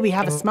 Here we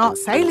have a smart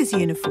sailor's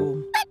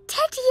uniform. But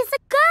Teddy is a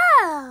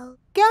girl.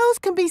 Girls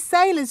can be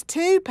sailors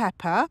too,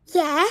 Peppa.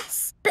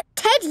 Yes, but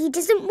Teddy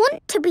doesn't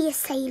want to be a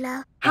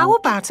sailor. How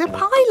about a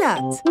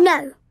pilot?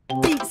 No.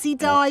 Deep-sea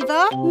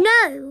diver?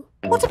 No.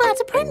 What about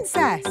a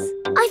princess?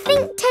 I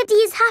think Teddy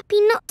is happy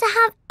not to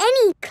have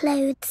any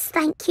clothes,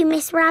 thank you,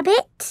 Miss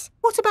Rabbit.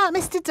 What about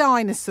Mr.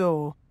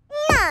 Dinosaur?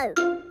 No.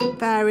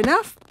 Fair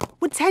enough.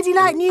 Would Teddy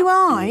like new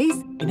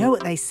eyes? You know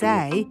what they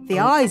say, the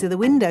eyes are the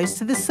windows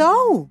to the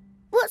soul.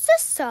 What's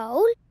a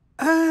soul?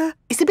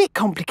 It's a bit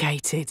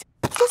complicated.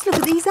 Just look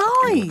at these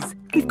eyes.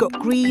 We've got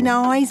green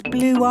eyes,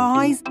 blue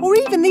eyes, or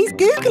even these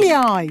googly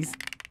eyes.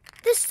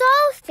 The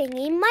soul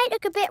thingy might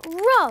look a bit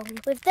wrong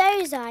with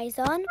those eyes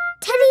on.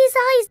 Teddy's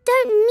eyes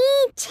don't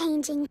need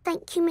changing,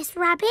 thank you, Miss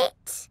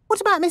Rabbit.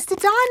 What about Mr.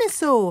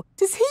 Dinosaur?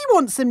 Does he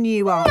want some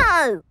new eyes?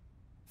 No.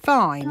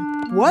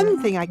 Fine.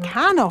 One thing I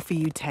can offer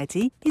you,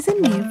 Teddy, is a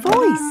new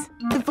voice.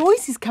 The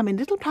voices come in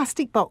little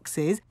plastic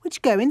boxes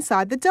which go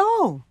inside the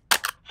doll.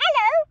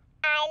 Hello,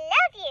 I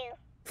love you.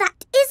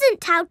 That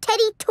isn't how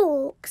Teddy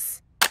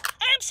talks.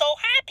 I'm so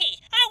happy.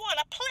 I want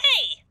to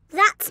play.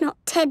 That's not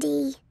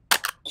Teddy.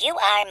 You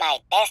are my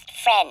best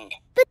friend.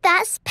 But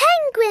that's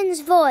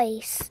Penguin's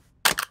voice.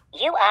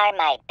 You are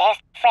my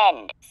best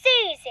friend.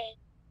 Suzy.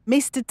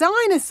 Mr.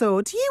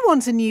 Dinosaur, do you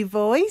want a new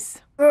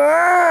voice?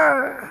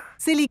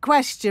 Silly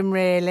question,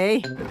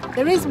 really.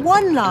 There is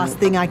one last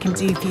thing I can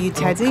do for you,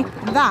 Teddy.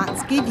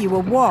 That's give you a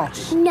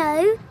wash.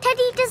 No,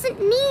 Teddy doesn't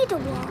need a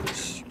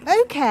wash.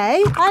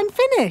 OK, I'm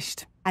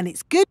finished. And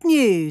it's good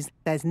news.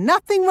 There's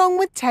nothing wrong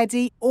with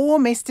Teddy or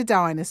Mr.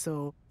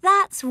 Dinosaur.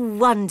 That's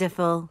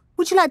wonderful.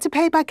 Would you like to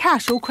pay by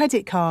cash or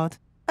credit card?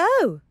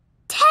 Oh.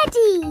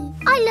 Teddy,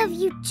 I love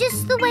you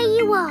just the way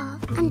you are,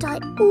 and I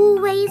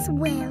always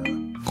will.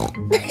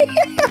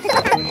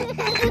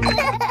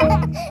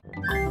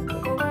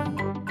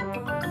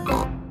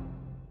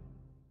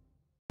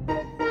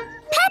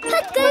 Peppa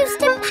goes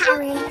to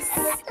Paris.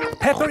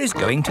 Peppa is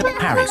going to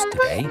Paris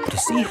today to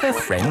see her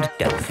friend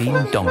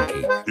Delphine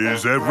Donkey.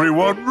 Is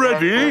everyone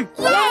ready?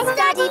 Yes,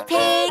 Daddy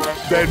Pig.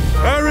 Then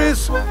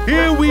Paris,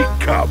 here we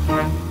come.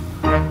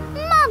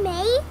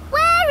 Mummy,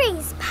 where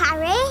is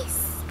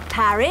Paris?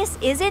 Paris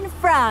is in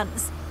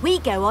France. We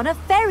go on a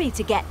ferry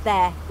to get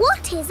there.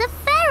 What is a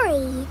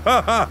ferry?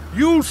 Ha ha,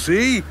 you'll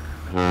see.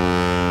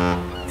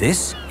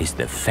 This is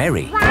the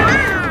ferry.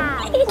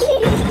 Wow.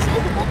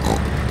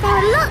 There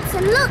are lots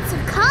and lots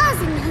of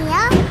cars in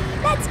here.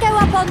 Let's go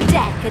up on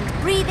deck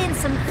and breathe in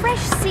some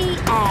fresh sea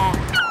air.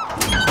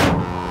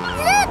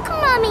 Look,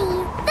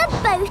 Mummy! The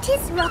boat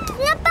is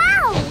rocking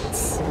about.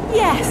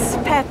 Yes,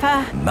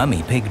 Peppa.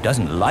 Mummy Pig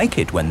doesn't like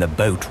it when the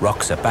boat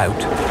rocks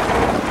about.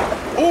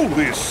 All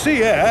this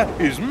sea air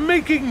is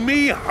making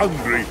me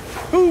hungry.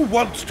 Who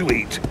wants to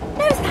eat?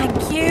 No,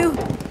 thank you.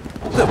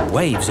 The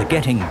waves are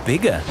getting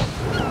bigger.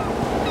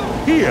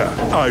 Here,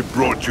 I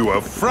brought you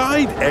a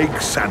fried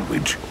egg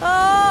sandwich.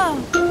 Oh!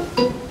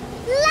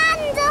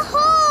 Land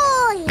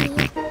ahoy!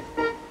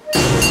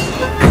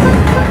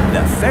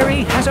 The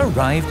ferry has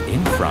arrived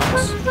in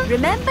France.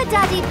 Remember,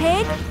 Daddy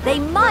Pig? They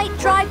might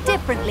drive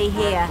differently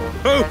here.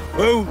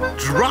 Oh,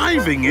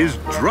 driving is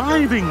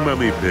driving,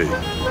 Mummy Pig.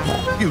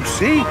 You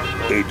see,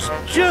 it's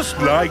just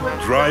like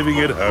driving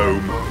at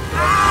home.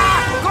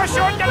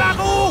 Cochon de la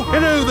roue!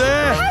 Hello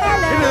there.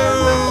 Hello.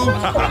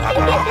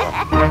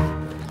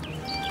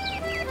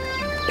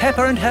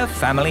 Peppa and her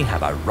family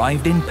have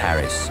arrived in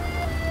Paris.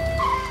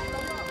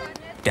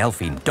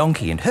 Delphine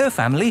Donkey and her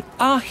family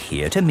are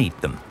here to meet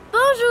them.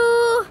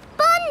 Bonjour!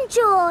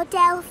 Bonjour,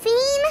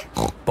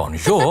 Delphine.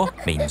 Bonjour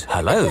means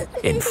hello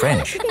in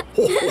French.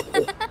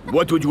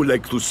 What would you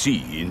like to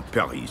see in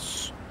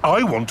Paris?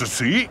 I want to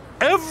see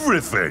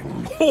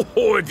everything.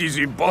 Oh, it is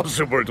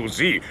impossible to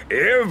see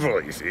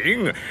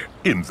everything.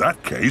 In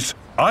that case,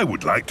 I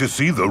would like to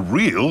see the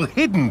real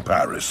hidden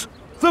Paris.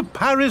 The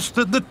Paris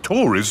that the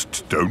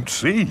tourists don't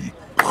see.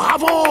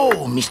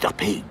 Bravo, Mr.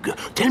 Pig.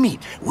 Tell me,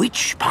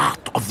 which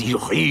part of the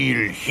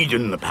real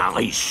hidden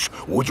Paris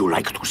would you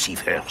like to see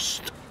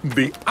first?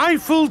 The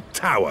Eiffel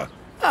Tower.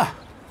 Ah,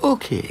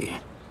 okay.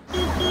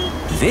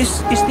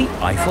 This is the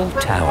Eiffel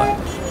Tower.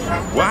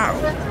 Wow,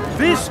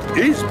 this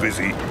is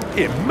busy.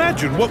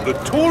 Imagine what the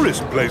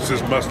tourist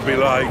places must be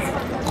like.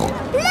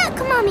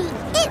 Look, Mummy,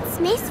 it's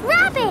Miss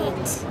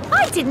Rabbit.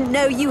 I didn't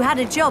know you had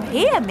a job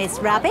here, Miss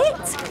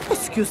Rabbit.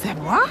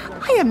 Excusez-moi,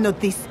 I am not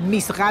this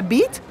Miss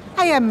Rabbit.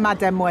 I am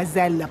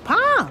Mademoiselle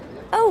Lapin.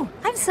 Oh,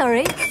 I'm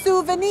sorry.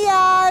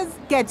 Souvenirs!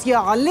 Get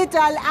your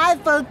little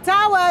Eiffel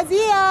Towers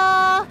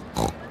here!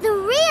 The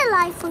real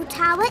Eiffel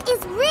Tower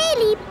is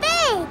really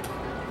big.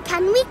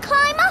 Can we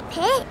climb up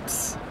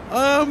it?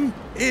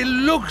 It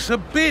looks a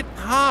bit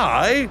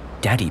high.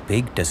 Daddy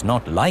Pig does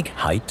not like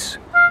heights.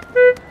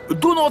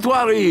 Do not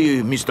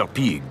worry, Mr.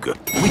 Pig.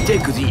 We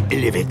take the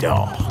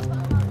elevator.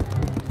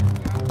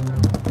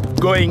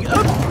 Going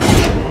up.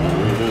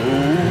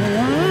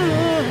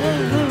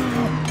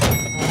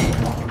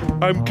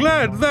 I'm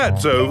glad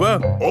that's over.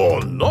 Oh,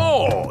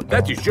 no!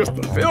 That is just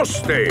the first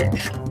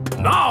stage.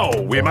 Now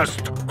we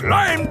must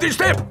climb the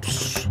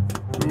steps.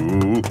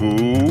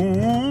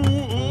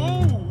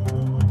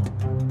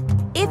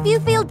 If you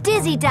feel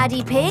dizzy,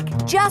 Daddy Pig,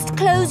 just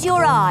close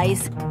your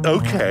eyes.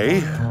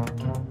 Okay.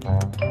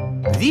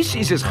 This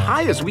is as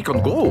high as we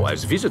can go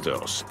as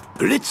visitors.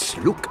 Let's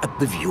look at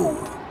the view.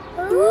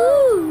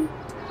 Ooh.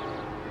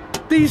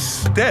 These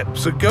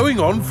steps are going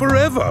on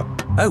forever.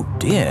 Oh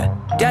dear,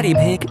 Daddy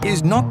Pig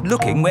is not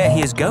looking where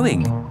he is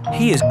going.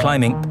 He is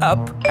climbing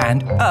up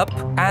and up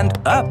and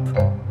up.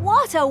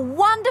 What a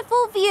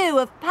wonderful view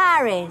of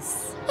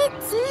Paris.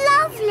 It's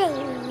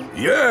lovely.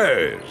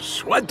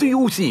 Yes. What do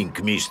you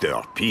think,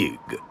 Mr. Pig?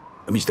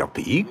 Mr.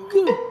 Pig?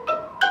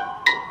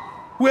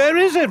 Where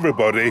is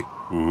everybody?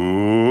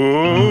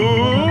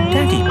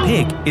 Daddy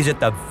Pig is at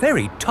the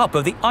very top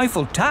of the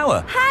Eiffel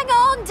Tower. Hang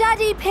on,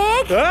 Daddy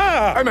Pig.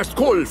 Ah! I must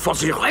call for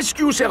the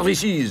rescue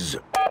services.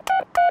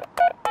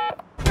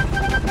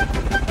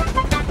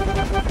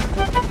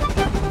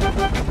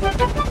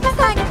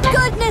 Thank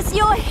goodness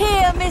you're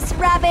here, Miss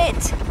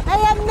Rabbit. I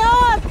am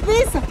not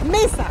this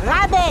Miss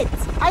Rabbit.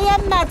 I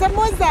am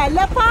Mademoiselle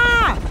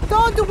Lepin.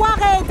 Don't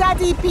worry,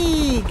 Daddy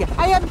Pig.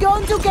 I am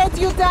going to get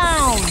you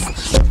down.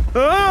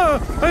 Ah!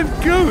 I'm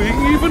going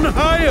even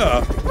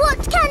higher.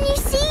 What can you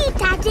see,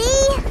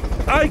 Daddy?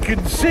 I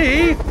can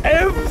see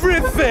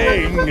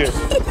everything.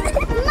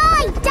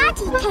 My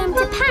daddy came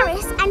to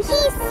Paris and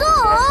he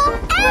saw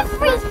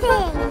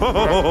everything.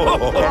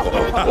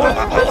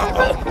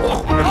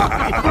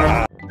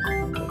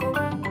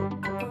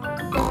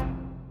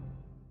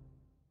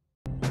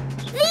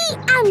 The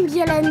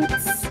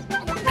ambulance.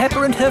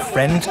 Peppa and her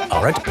friends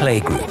are at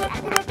playgroup.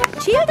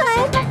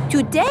 Children,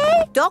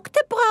 today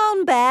Dr.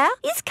 Brown Bear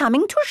is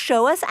coming to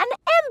show us an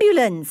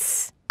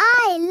ambulance.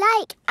 I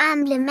like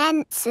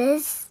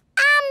ambulances.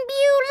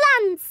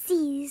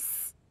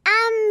 Ambulances.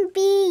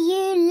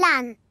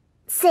 Ambulances.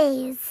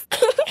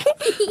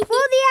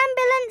 Will the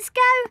ambulance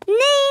go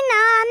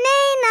Nina,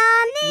 Nina,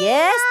 Nina?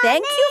 Yes,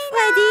 thank you,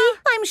 Freddy.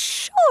 I'm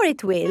sure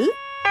it will.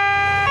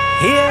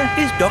 Here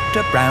is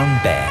Dr. Brown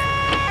Bear.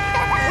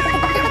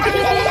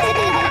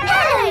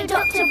 Hello,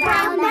 Dr.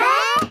 Brown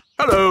Bear.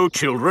 Hello,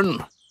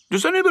 children.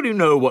 Does anybody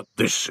know what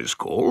this is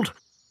called?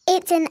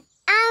 It's an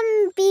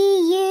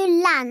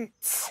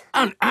ambulance.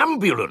 An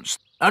ambulance?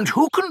 And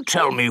who can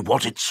tell me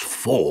what it's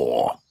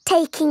for?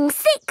 Taking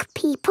sick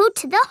people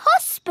to the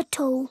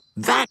hospital.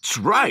 That's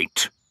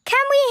right.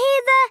 Can we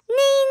hear the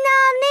Nina,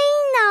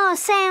 Nina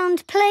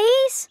sound,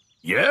 please?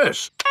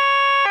 Yes.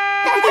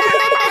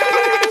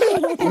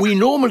 We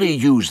normally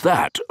use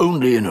that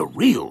only in a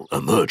real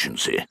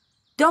emergency.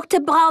 Dr.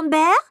 Brown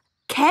Bear,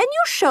 can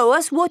you show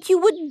us what you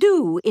would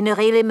do in a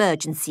real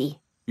emergency?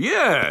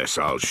 Yes,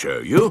 I'll show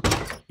you.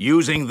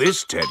 Using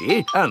this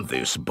teddy and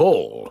this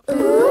ball.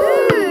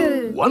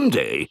 Ooh. One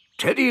day,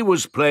 Teddy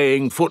was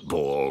playing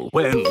football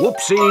when,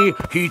 whoopsie,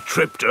 he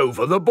tripped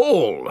over the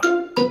ball.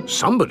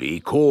 Somebody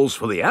calls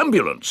for the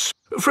ambulance.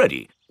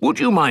 Freddy, would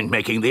you mind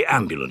making the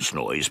ambulance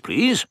noise,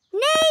 please?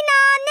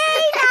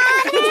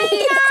 Nina, Nina,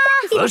 Nina.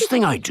 First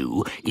thing I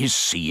do is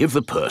see if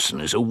the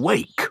person is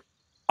awake.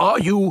 Are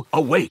you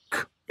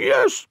awake?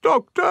 Yes,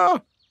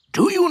 Doctor.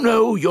 Do you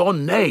know your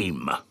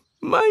name?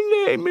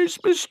 My name is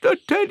Mr.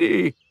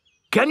 Teddy.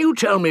 Can you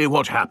tell me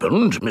what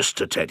happened,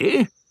 Mr.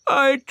 Teddy?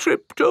 I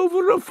tripped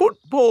over a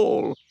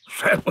football.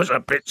 That was a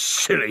bit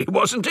silly,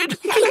 wasn't it?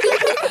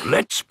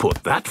 Let's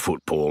put that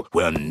football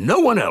where no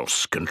one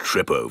else can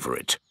trip over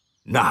it.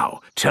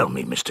 Now, tell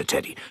me, Mr.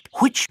 Teddy,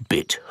 which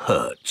bit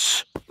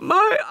hurts?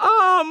 My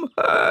arm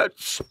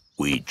hurts.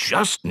 We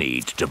just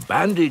need to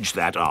bandage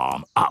that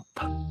arm up.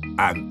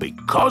 And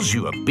because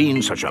you have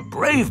been such a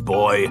brave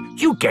boy,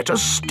 you get a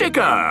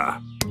sticker.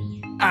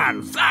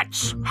 And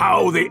that's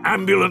how the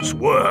ambulance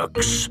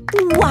works.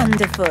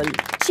 Wonderful.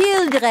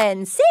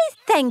 Children, say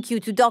thank you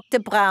to Dr.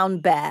 Brown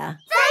Bear.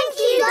 Thank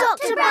you,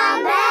 Dr.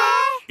 Brown Bear.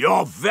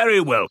 You're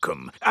very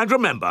welcome. And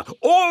remember,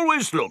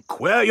 always look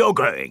where you're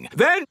going.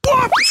 Then,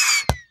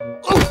 whoops!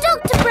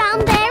 Dr.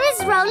 Brown Bear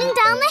is rolling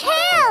down the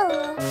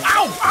hill.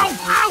 Ow, ow,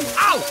 ow,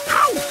 ow,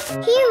 ow!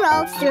 He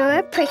rolled through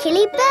a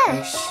prickly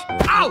bush.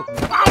 Ow,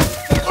 ow,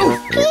 ow!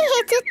 He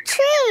hit a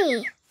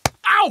tree.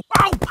 Ow,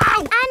 ow,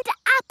 ow! And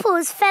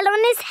apples fell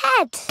on his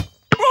head.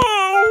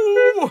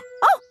 Oh!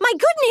 Oh, my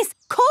goodness!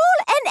 Call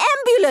an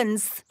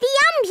ambulance! The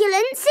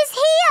ambulance is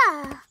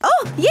here!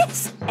 Oh,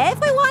 yes!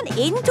 Everyone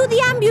into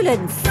the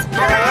ambulance!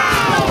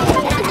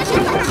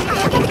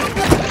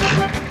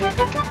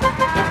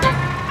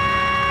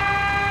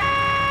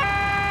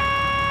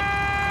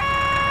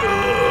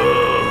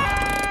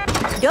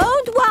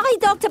 Don't worry,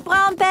 Dr.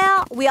 Brown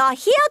Bear. We are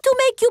here to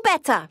make you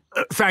better.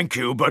 Thank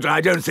you, but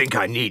I don't think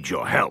I need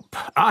your help.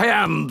 I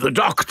am the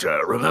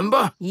doctor,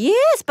 remember?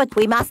 Yes, but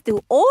we must do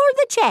all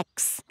the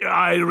checks.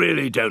 I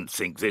really don't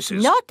think this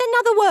is... Not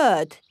another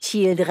word.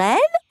 Children,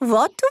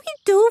 What do we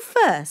do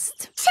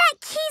first?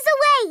 Check he's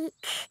awake.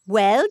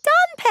 Well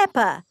done,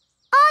 Peppa.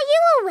 Are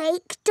you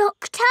awake,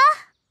 Doctor?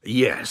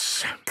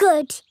 Yes.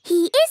 Good.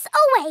 He is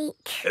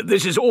awake.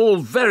 This is all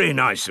very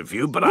nice of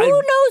you, but Who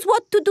knows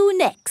what to do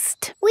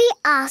next? We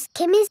ask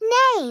him his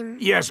name.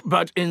 Yes,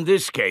 but in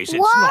this case it's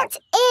What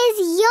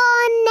is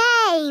your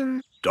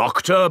name?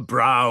 Dr.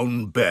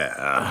 Brown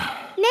Bear.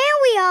 Now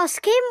we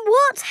ask him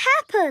what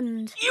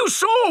happened. You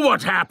saw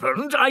what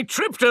happened. I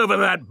tripped over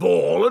that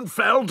ball and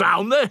fell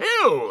down the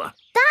hill.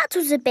 That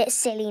was a bit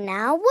silly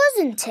now,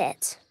 wasn't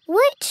it?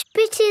 Which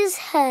bit is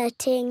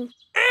hurting?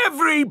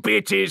 Every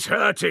bit is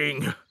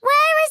hurting.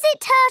 Where is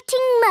it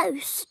hurting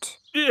most?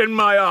 In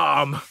my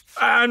arm,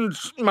 and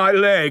my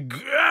leg,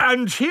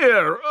 and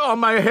here on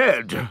my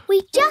head.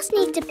 We just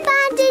need to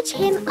bandage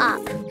him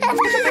up.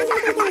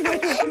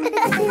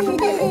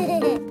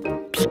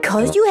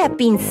 Because you have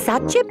been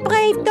such a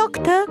brave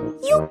doctor,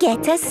 you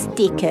get a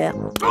sticker.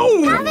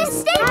 Oh! Have a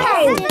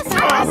sticker!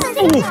 Have a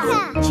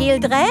sticker!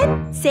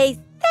 Children, say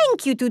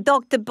thank you to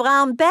Dr.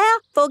 Brown Bear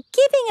for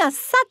giving us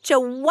such a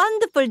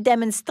wonderful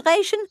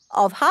demonstration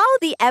of how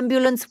the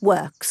ambulance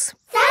works.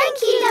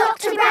 Thank you,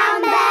 Dr.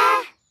 Brown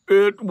Bear.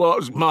 It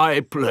was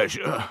my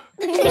pleasure.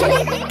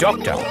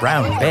 Dr.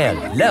 Brown Bear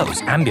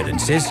loves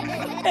ambulances.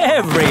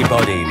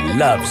 Everybody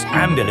loves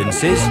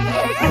ambulances.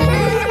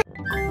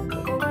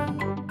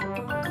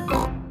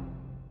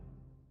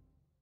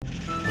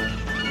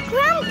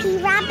 Grumpy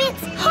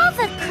Rabbit's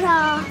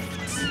hovercraft.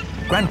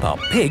 Grandpa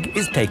Pig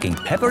is taking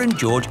Peppa and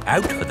George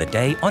out for the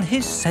day on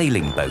his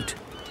sailing boat.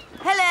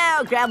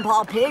 Hello,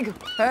 Grandpa Pig.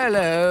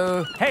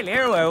 Hello.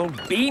 Hello,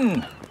 old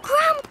bean.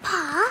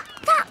 Grandpa,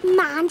 that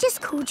man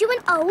just called you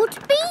an old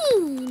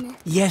bean.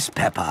 Yes,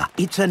 Peppa.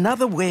 It's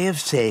another way of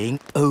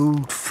saying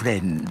old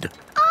friend.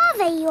 Are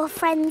they your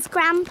friends,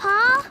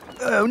 Grandpa?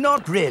 Oh,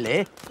 not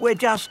really. We're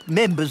just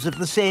members of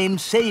the same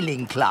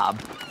sailing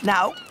club.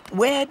 Now,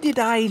 where did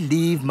I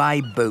leave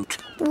my boat?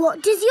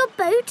 What does your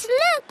boat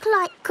look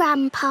like,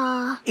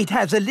 Grandpa? It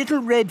has a little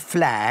red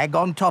flag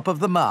on top of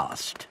the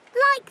mast.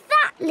 Like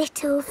that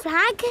little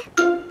flag?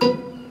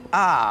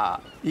 Ah,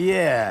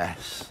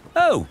 yes.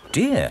 Oh,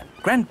 dear.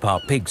 Grandpa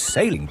Pig's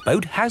sailing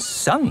boat has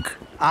sunk.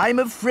 I'm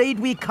afraid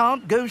we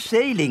can't go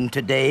sailing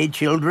today,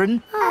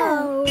 children.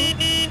 Oh.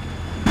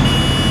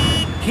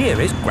 Here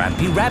is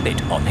Grampy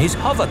Rabbit on his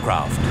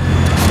hovercraft.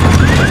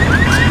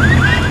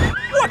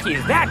 What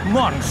is that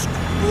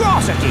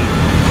monstrosity?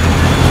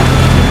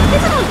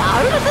 Is it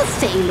allowed at the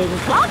sailing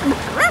club?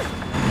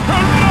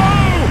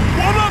 Hello!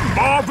 What a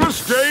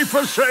marvellous day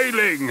for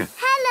sailing!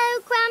 Hello,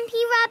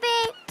 Grampy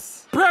Rabbit.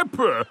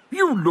 Peppa,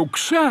 you look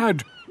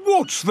sad.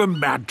 What's the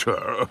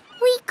matter?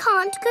 We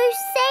can't go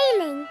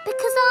sailing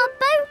because our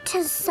boat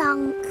has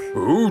sunk.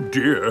 Oh,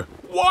 dear.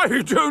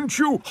 Why don't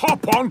you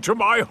hop onto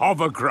my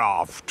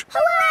hovercraft?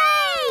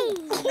 Hooray!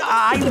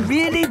 I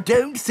really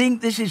don't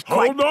think this is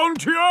quite... Hold on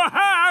to your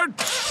hat!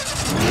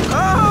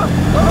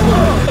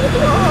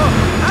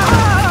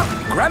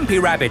 Grampy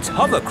Rabbit's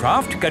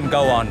hovercraft can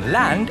go on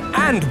land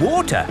and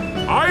water.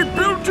 I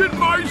built it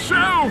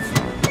myself.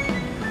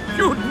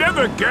 You'd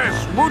never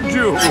guess, would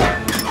you?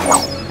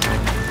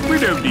 We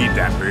don't need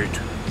that bit.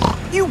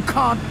 You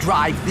can't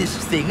drive this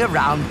thing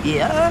around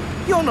here.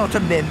 You're not a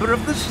member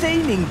of the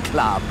sailing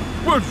club.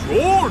 But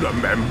you're a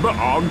member,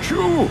 aren't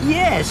you?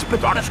 Yes,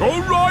 but... That's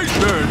all right,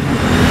 then.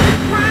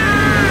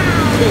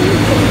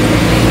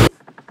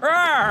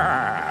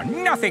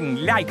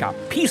 Nothing like a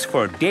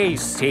peaceful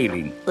day's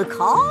sailing. The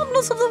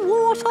calmness of the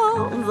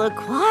water, the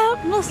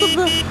quietness of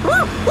the...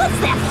 Oh, what's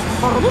that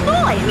horrible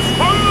noise?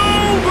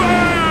 Hello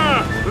there!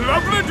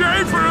 Lovely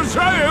day for a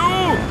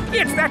sail.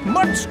 It's that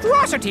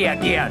monstrosity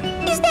again.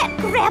 Is that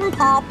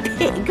Grandpa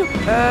Pig?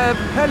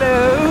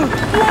 Hello?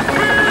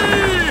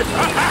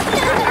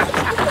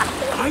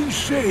 I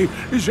say,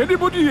 is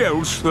anybody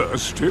else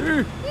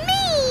thirsty? Me!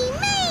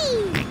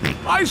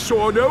 I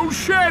saw an old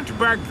shed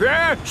back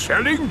there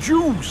selling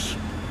juice.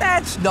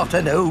 That's not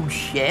an old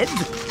shed.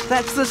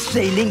 That's the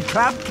Sailing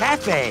Club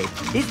Cafe.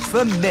 It's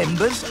for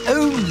members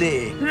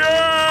only.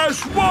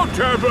 Yes,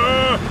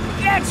 whatever.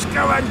 Let's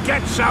go and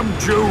get some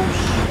juice.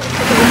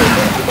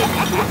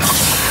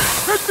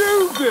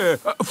 Hello there.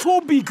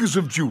 4 beakers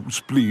of juice,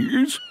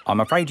 please.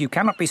 I'm afraid you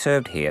cannot be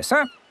served here,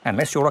 sir,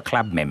 unless you're a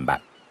club member.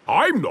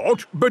 I'm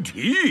not, but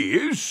he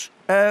is.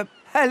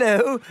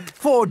 Hello.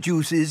 4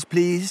 juices,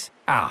 please.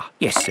 Ah,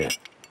 yes, sir.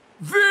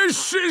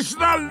 This is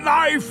the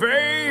life,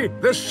 eh?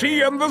 The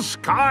sea and the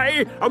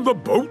sky and the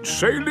boat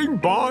sailing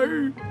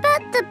by.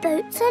 But the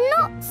boats are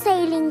not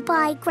sailing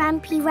by,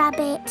 Grampy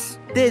Rabbit.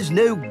 There's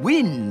no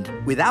wind.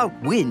 Without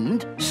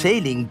wind,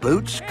 sailing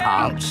boats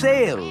can't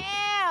sail.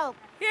 Help!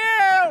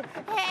 Help!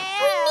 We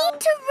need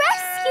to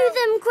rescue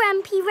them,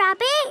 Grampy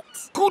Rabbit.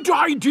 Good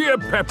idea,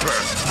 Peppa.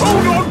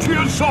 Hold on to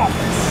your socks.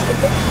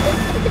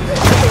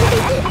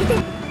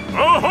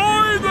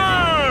 Ahoy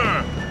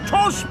there!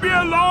 Toss me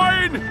a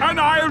line and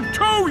I'll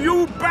tow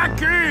you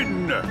back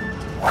in.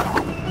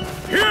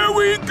 Here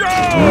we go!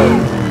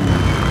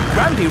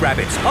 Grampy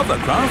Rabbit's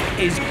hovercraft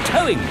is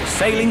towing the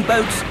sailing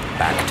boats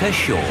back to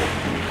shore.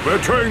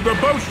 We're towing the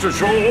boats to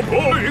shore,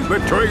 boys.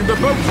 We're towing the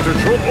boats to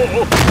shore.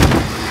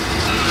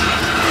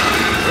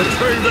 We're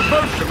towing the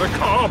boats to the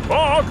car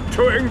park.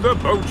 Towing the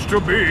boats to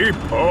be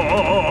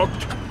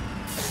parked.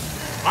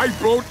 I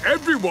brought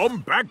everyone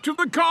back to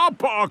the car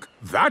park.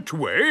 That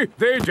way,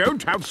 they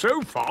don't have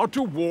so far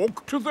to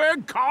walk to their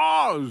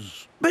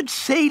cars. But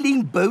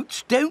sailing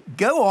boats don't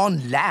go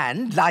on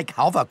land like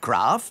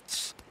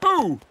hovercrafts.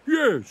 Oh,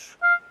 yes.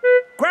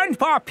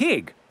 Grandpa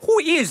Pig, who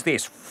is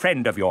this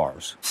friend of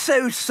yours?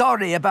 So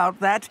sorry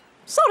about that.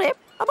 Sorry,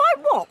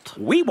 about what?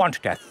 We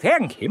want to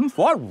thank him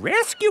for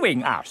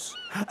rescuing us.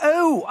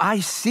 Oh,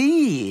 I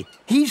see.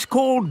 He's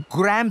called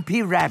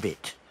Grampy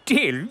Rabbit.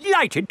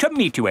 Delighted to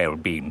meet you,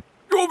 Old Bean.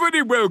 You're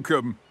very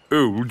welcome,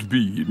 Old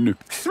Bean.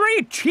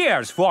 3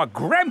 cheers for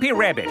Grampy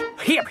Rabbit.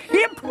 Hip,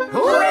 hip,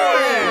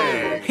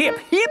 hooray! Hip,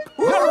 hip,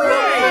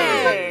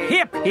 hooray!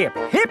 Hip, hip,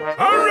 hip,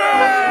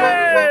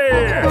 hooray!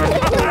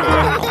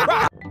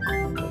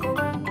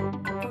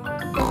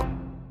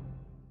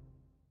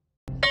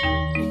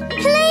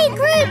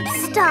 Playgroup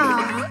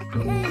star.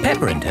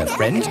 Peppa and her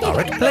friends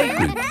are at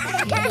playgroup.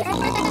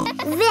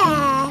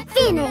 There,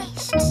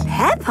 finished.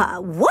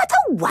 Peppa, what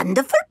a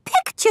wonderful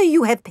picture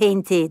you have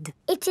painted.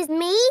 It is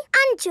me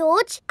and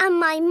George and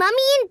my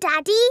mummy and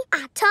daddy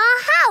at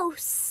our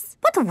house.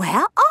 But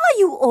where are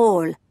you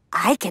all?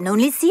 I can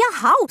only see a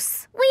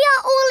house. We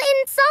are all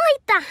inside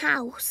the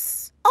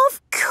house.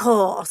 Of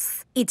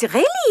course. It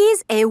really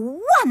is a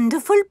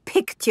wonderful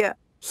picture.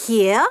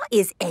 Here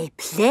is a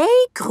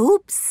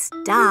playgroup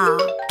star.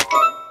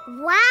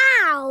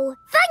 Wow!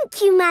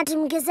 Thank you,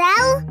 Madam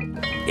Gazelle.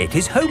 It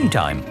is home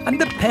time and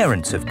the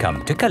parents have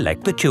come to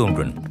collect the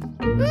children.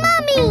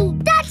 Mummy!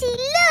 Daddy,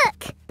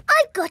 look!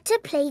 I've got a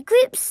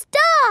playgroup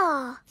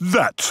star.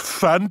 That's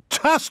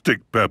fantastic,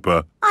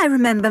 Peppa. I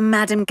remember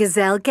Madam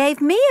Gazelle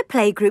gave me a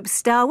playgroup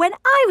star when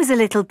I was a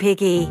little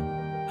piggy.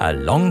 A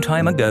long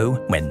time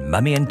ago, when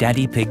Mummy and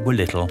Daddy Pig were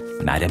little,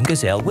 Madam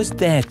Gazelle was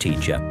their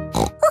teacher.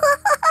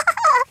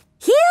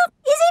 Here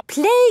is a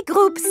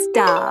playgroup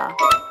star.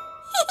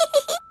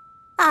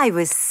 I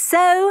was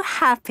so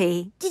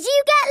happy. Did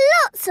you get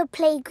lots of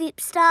playgroup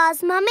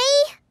stars, Mummy?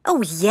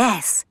 Oh,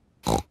 yes.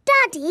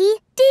 Daddy,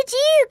 did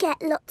you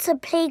get lots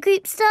of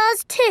playgroup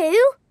stars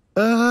too?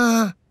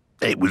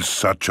 It was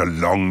such a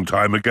long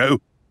time ago.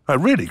 I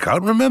really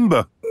can't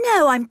remember.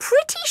 No, I'm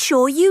pretty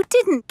sure you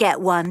didn't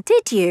get one,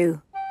 did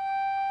you?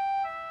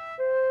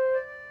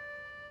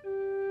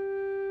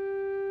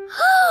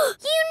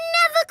 You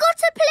never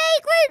got a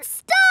playgroup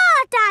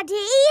star,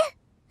 Daddy!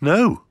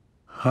 No,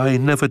 I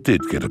never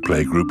did get a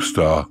playgroup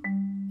star.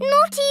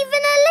 Not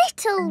even a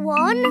little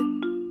one?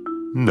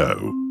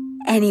 No.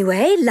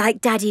 Anyway, like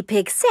Daddy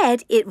Pig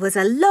said, it was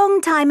a long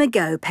time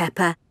ago,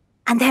 Peppa,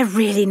 and they're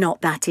really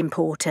not that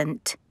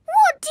important.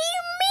 What do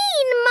you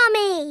mean,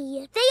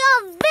 Mummy? They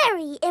are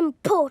very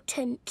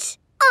important,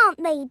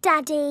 aren't they,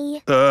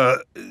 Daddy?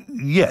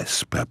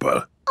 Yes,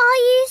 Peppa. Are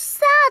you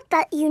sad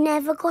that you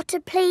never got a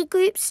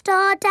playgroup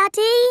star,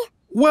 Daddy?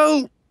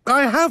 Well,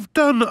 I have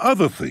done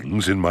other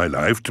things in my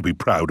life to be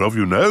proud of,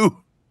 you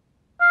know.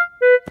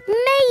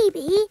 Maybe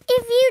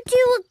if you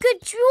do a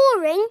good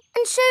drawing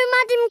and show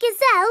Madame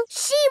Gazelle,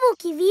 she will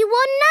give you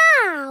one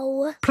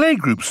now.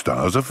 Playgroup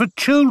stars are for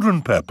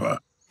children, Peppa,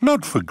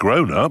 not for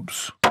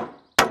grown-ups.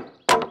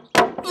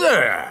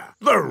 There!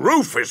 The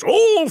roof is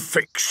all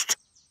fixed.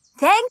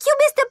 Thank you,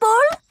 Mr.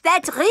 Bull.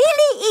 That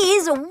really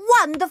is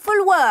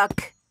wonderful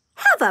work.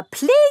 Have a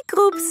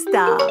playgroup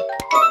star.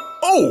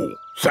 Oh,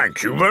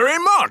 thank you very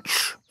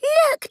much.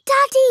 Look,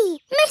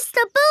 Daddy,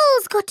 Mr.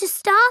 Bull's got a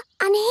star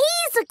and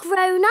he's a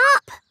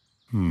grown-up.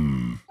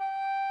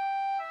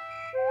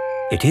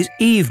 It is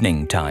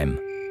evening time.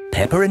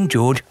 Peppa and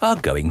George are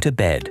going to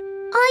bed. Are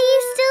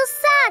you still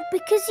sad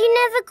because you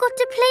never got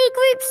a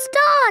playgroup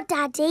star,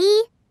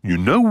 Daddy? You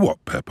know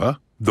what, Peppa?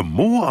 The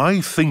more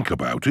I think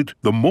about it,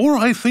 the more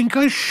I think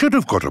I should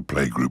have got a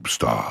playgroup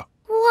star.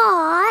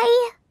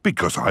 Why?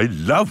 Because I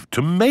love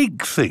to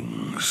make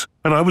things.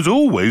 And I was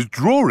always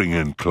drawing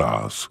in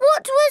class.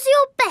 What was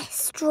your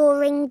best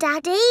drawing,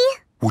 Daddy?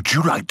 Would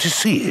you like to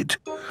see it?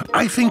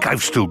 I think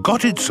I've still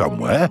got it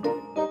somewhere.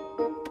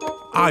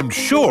 I'm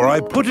sure I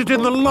put it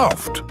in the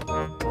loft.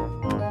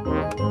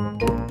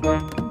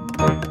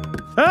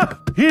 Ah,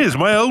 here's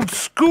my old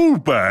school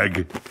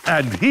bag.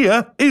 And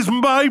here is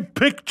my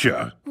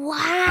picture.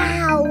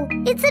 Wow!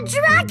 It's a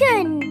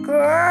dragon!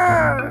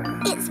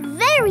 Grrr. It's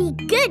very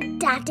good,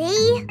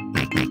 Daddy.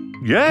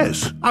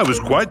 Yes, I was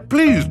quite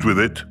pleased with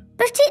it.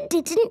 But it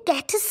didn't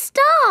get a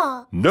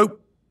star. Nope.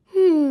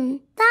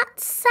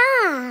 That's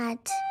sad.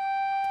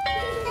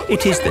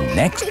 It is the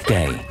next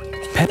day.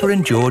 Peppa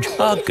and George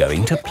are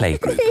going to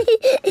playgroup.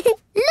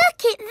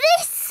 Look at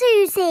this,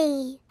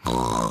 Suzy.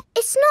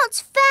 It's not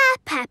fair,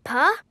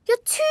 Peppa. You're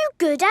too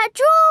good at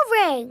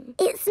drawing.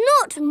 It's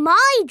not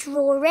my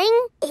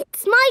drawing.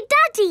 It's my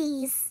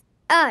daddy's.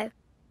 Oh,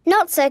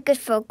 not so good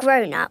for a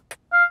grown-up.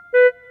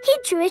 He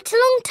drew it a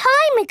long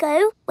time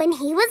ago when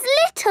he was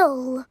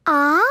little.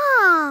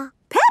 Ah,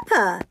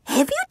 Peppa,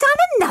 have you done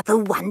another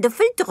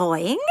wonderful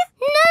drawing?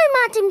 No,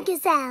 Madam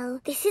Gazelle.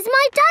 This is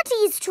my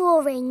daddy's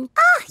drawing.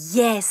 Ah,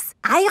 yes.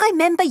 I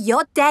remember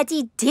your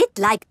daddy did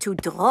like to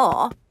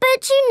draw.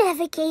 But you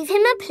never gave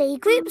him a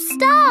playgroup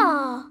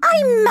star.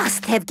 I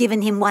must have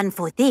given him one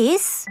for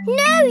this.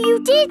 No,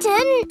 you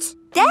didn't.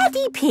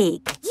 Daddy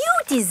Pig, you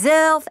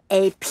deserve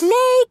a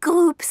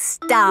playgroup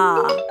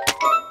star.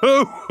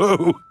 Ho,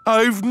 ho!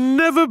 I've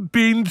never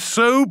been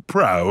so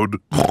proud.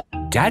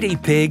 Daddy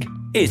Pig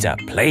is a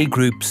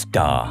playgroup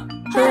star.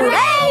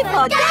 Hooray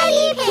for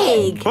Daddy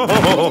Pig!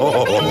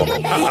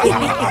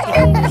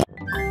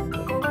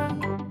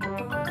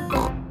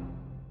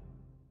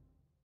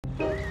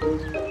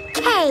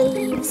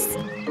 Caves.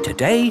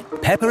 Today,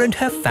 Peppa and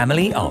her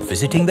family are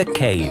visiting the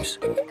caves.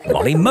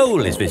 Molly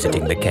Mole is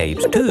visiting the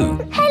caves too.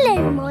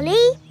 Hello,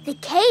 Molly. The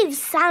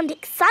caves sound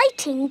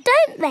exciting,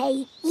 don't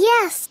they?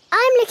 Yes,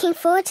 I'm looking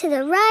forward to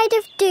the Ride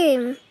of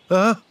Doom.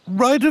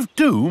 Ride of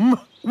Doom?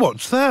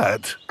 What's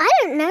that? I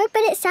don't know,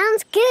 but it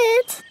sounds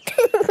good.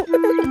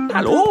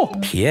 Hello,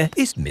 here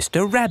is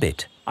Mr.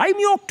 Rabbit. I'm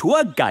your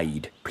tour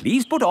guide.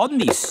 Please put on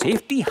these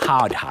safety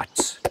hard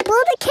hats.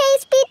 Will the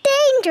caves be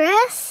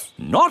dangerous?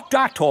 Not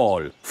at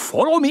all.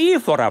 Follow me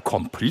for a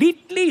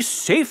completely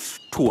safe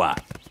tour.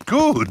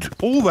 Good.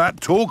 All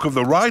that talk of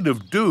the Ride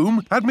of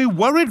Doom had me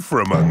worried for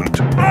a moment.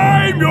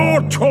 I'm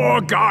your tour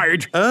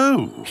guide.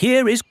 Oh.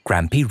 Here is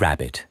Grampy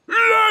Rabbit.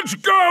 Let's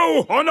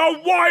go on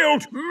a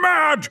wild,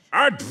 mad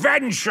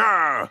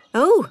adventure.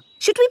 Oh,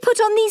 should we put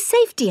on these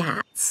safety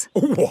hats?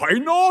 Why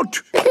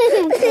not?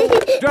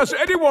 Does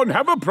anyone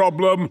have a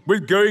problem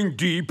with going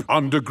deep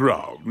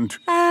underground?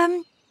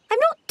 I'm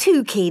not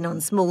too keen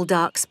on small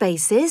dark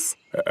spaces.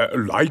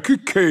 Like a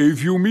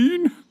cave, you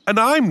mean? And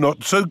I'm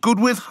not so good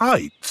with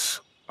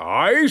heights.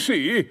 I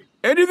see.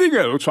 Anything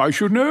else I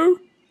should know?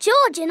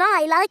 George and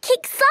I like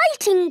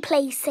exciting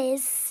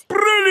places.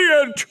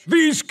 Brilliant!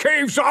 These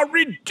caves are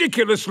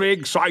ridiculously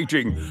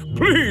exciting.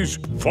 Please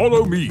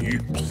follow me.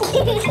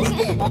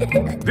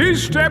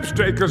 These steps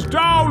take us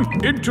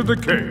down into the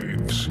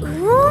caves.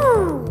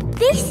 Ooh,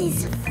 this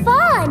is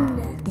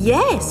fun.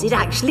 Yes, it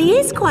actually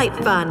is quite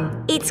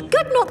fun. It's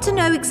good not to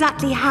know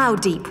exactly how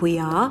deep we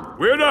are.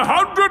 We're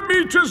 100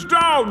 meters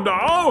down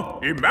now.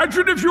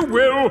 Imagine, if you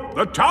will,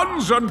 the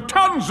tons and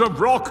tons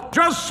of rock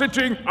just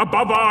sitting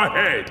above our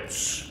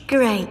heads.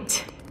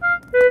 Great.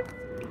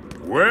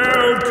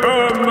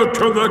 Welcome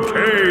to the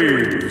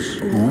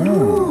caves.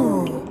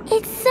 Ooh,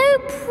 it's so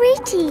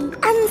pretty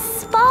and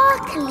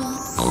sparkly.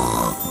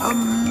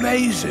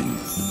 Amazing.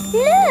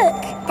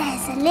 Look,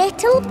 there's a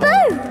little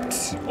boat.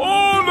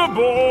 All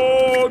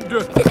aboard!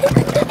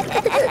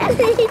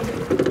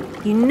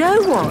 You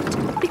know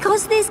what?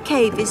 Because this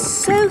cave is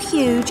so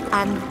huge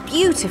and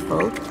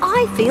beautiful,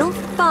 I feel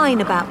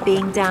fine about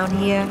being down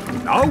here.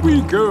 Now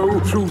we go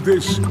through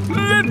this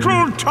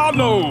little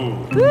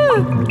tunnel.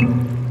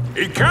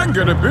 It can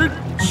get a bit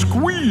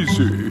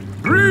squeezy.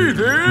 Breathe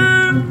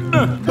in.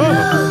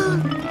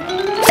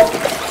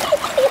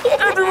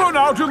 Everyone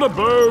out of the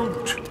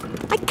boat.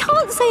 I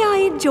can't say I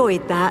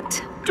enjoyed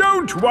that.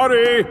 Don't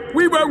worry.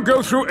 We won't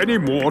go through any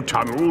more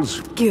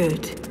tunnels.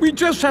 Good. We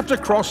just have to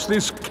cross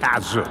this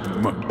chasm.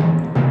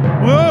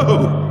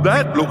 Whoa!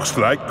 That looks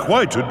like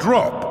quite a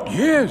drop.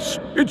 Yes,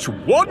 it's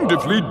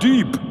wonderfully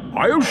deep.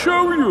 I'll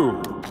show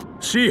you.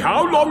 See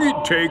how long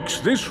it takes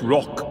this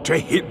rock to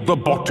hit the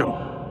bottom.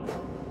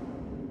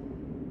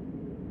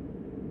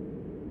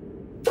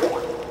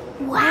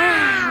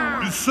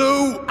 Wow!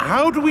 So,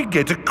 how do we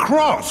get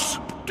across?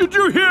 Did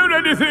you hear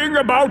anything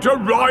about a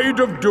Ride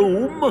of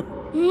Doom?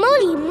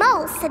 Molly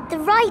Mole said the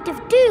Ride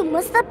of Doom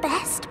was the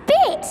best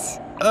bit.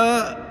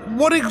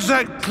 What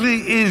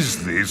exactly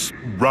is this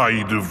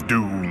Ride of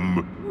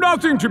Doom?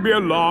 Nothing to be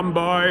alarmed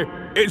by.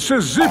 It's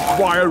a zip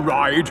wire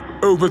ride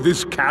over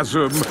this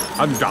chasm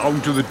and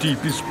down to the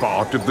deepest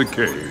part of the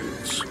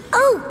caves.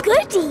 Oh,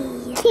 goody!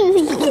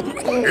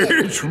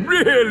 It's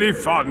really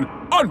fun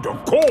and,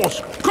 of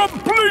course,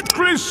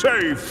 completely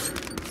safe.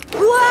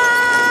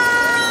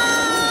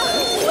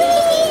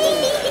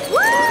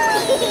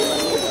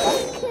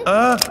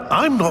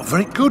 I'm not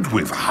very good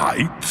with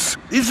heights.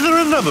 Is there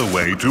another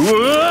way to... See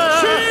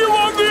you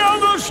on the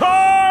other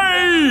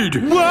side!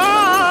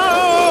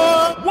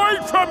 Whoa!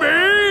 Wait for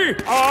me!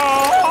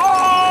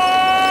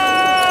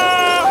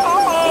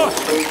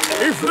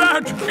 If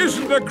that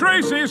isn't the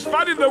craziest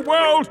fun in the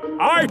world,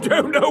 I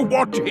don't know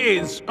what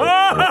is. It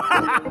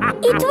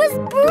was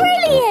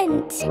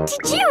brilliant!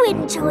 Did you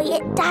enjoy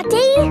it,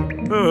 Daddy?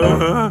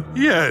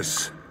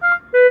 Yes.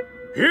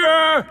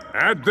 Here,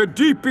 at the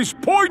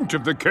deepest point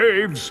of the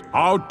caves,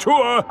 our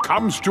tour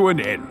comes to an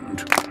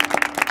end.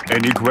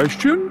 Any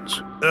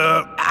questions?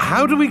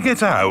 How do we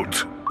get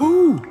out?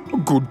 Oh, a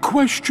good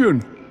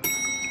question.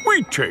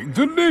 We take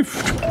the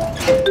lift.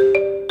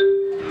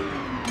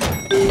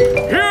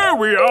 Here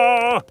we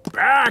are,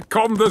 back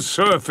on the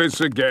surface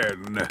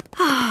again.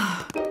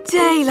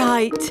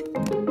 Daylight.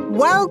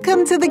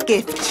 Welcome to the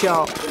gift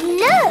shop.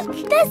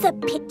 Look, there's a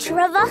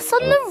picture of us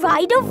on the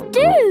Ride of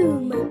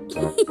Doom.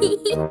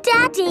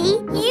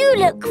 Daddy, you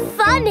look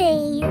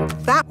funny.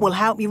 That will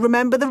help you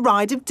remember the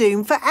Ride of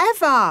Doom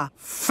forever.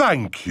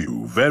 Thank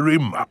you very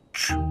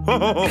much.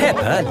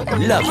 Peppa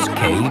loves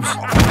caves.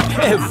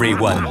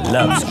 Everyone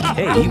loves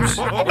caves.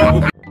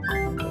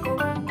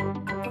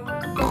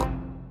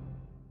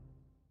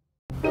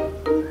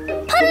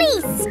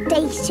 Police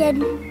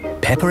station.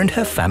 Peppa and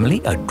her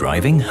family are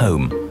driving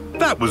home.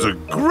 That was a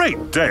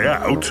great day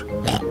out.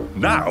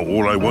 Now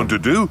all I want to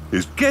do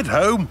is get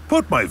home,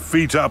 put my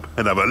feet up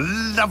and have a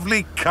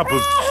lovely cup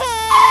of...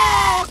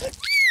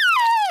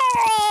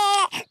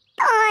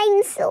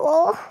 I'm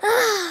sore.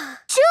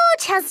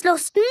 George has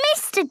lost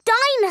Mr.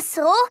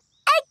 Dinosaur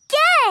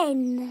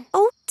again.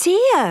 Oh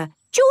dear.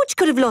 George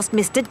could have lost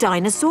Mr.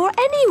 Dinosaur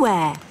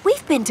anywhere.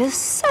 We've been to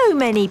so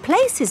many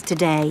places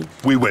today.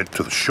 We went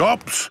to the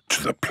shops,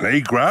 to the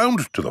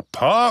playground, to the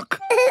park.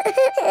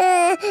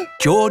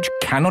 George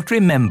cannot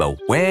remember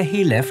where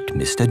he left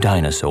Mr.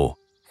 Dinosaur.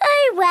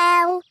 Oh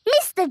well,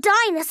 Mr.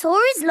 Dinosaur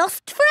is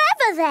lost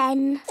forever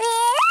then.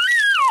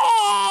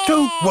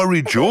 Don't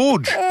worry,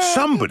 George.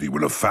 Somebody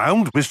will have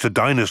found Mr.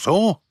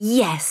 Dinosaur.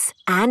 Yes,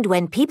 and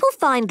when people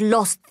find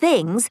lost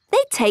things, they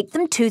take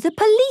them to the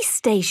police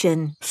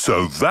station.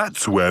 So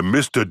that's where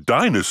Mr.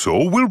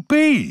 Dinosaur will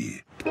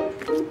be.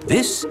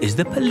 This is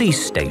the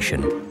police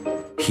station.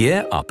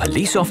 Here are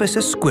Police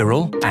Officer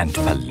Squirrel and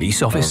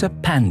Police Officer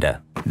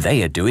Panda.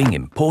 They are doing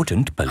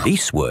important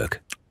police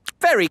work.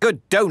 Very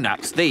good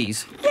donuts,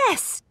 these.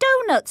 Yes,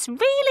 donuts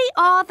really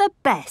are the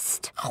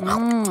best.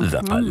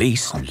 The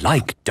police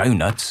like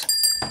donuts.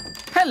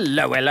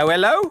 Hello, hello,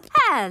 hello.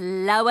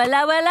 Hello,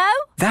 hello, hello.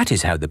 That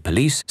is how the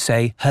police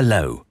say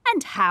hello.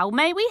 And how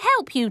may we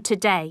help you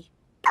today?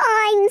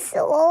 I'm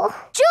sore.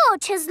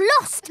 George has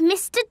lost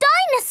Mr.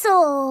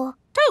 Dinosaur.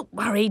 Don't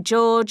worry,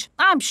 George.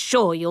 I'm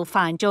sure you'll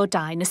find your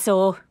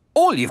dinosaur.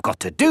 All you've got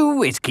to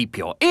do is keep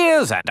your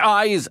ears and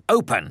eyes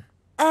open.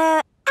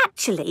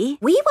 Actually,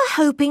 we were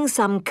hoping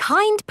some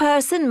kind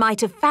person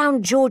might have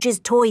found George's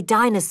toy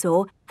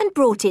dinosaur and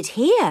brought it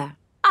here.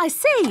 I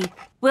see.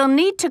 We'll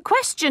need to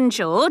question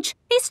George.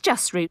 It's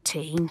just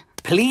routine.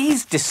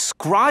 Please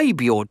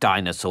describe your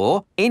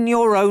dinosaur in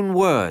your own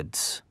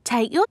words.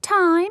 Take your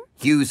time.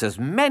 Use as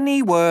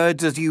many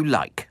words as you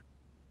like.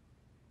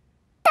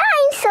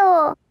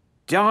 Dinosaur.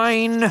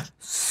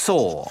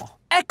 Dinosaur.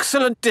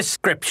 Excellent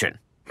description.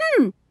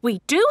 We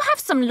do have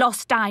some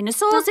lost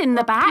dinosaurs in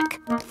the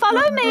back.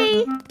 Follow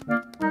me.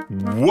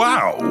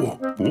 Wow!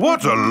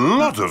 What a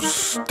lot of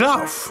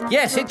stuff!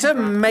 Yes, it's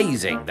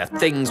amazing the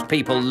things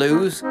people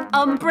lose.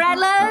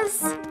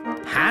 Umbrellas.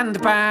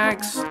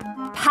 Handbags.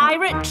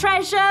 Pirate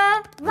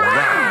treasure.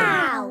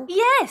 Wow!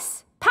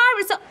 Yes,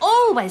 pirates are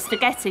always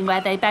forgetting where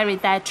they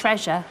buried their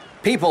treasure.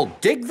 People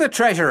dig the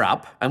treasure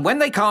up, and when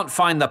they can't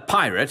find the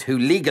pirate who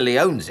legally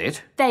owns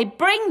it... They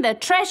bring the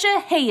treasure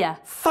here.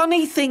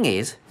 Funny thing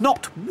is,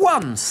 not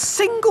one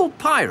single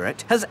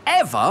pirate has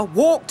ever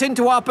walked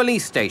into our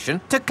police station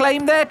to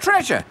claim their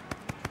treasure.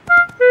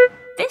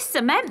 This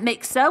cement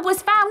mixer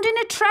was found in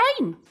a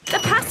train. The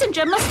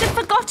passenger must have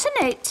forgotten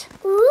it.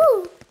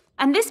 Ooh.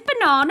 And this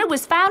banana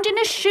was found in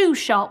a shoe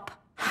shop.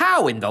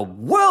 How in the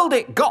world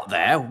it got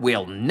there,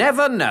 we'll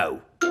never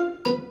know.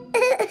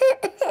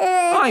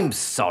 I'm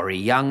sorry,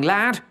 young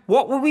lad.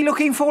 What were we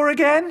looking for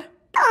again?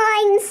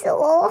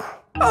 Dinosaur.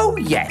 Oh,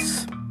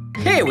 yes.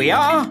 Here we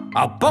are,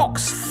 a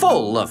box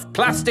full of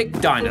plastic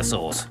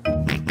dinosaurs.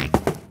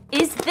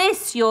 Is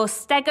this your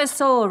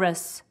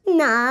Stegosaurus?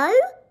 No.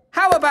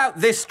 How about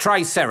this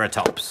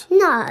Triceratops?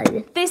 No.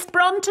 This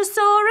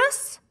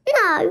Brontosaurus?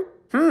 No.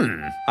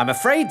 I'm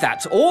afraid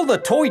that's all the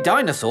toy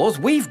dinosaurs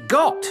we've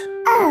got.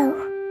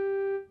 Oh.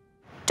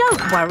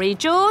 Don't worry,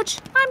 George.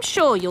 I'm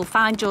sure you'll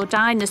find your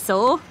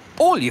dinosaur.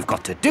 All you've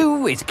got to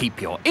do is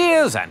keep your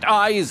ears and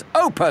eyes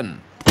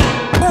open.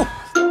 Oh,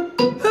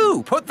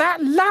 who put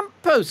that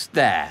lamppost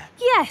there?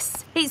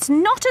 Yes, it's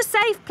not a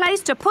safe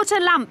place to put a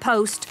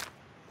lamppost.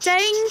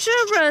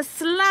 Dangerous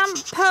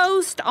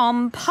lamppost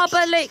on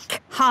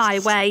public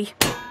highway.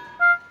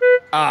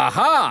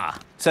 Aha!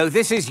 So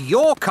this is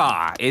your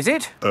car, is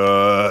it?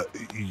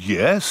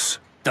 Yes.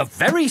 The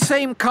very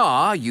same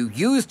car you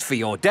used for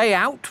your day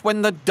out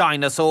when the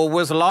dinosaur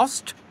was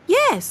lost?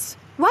 Yes.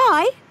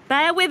 Why?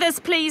 Bear with us,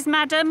 please,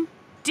 madam.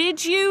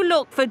 Did you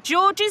look for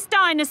George's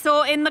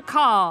dinosaur in the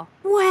car?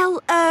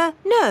 Well,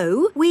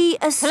 no. We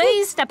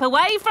Please step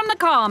away from the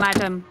car,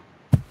 madam.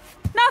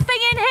 Nothing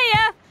in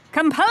here.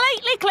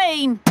 Completely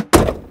clean.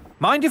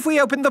 Mind if we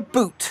open the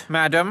boot,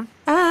 madam?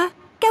 Go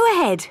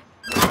ahead.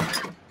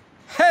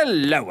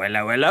 Hello,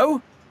 hello,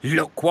 hello.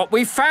 Look what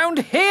we found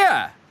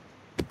here.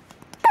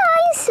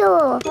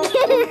 dinosaur.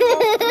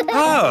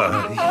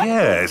 Ah,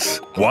 yes.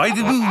 Why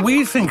didn't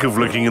we think of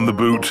looking in the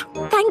boot?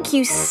 Thank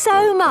you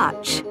so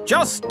much.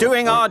 Just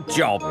doing our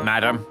job,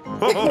 madam.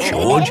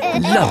 George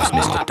loves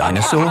Mr.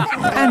 Dinosaur,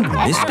 and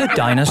Mr.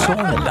 Dinosaur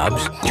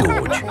loves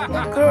George.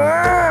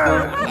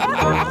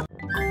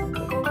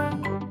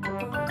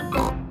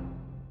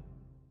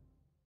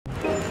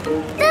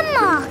 The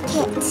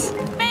market.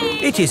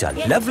 It is a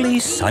lovely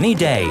sunny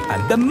day,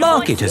 and the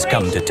market has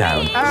come to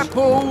town.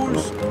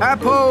 Apples!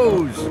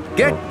 Apples!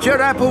 Get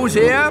your apples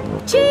here.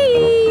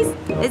 Cheese!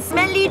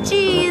 Smelly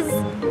cheese!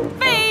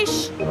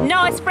 Fish!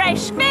 Nice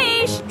fresh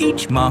fish!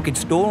 Each market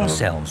stall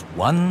sells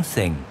one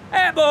thing.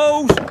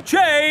 Apples,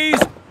 cheese,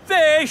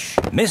 fish.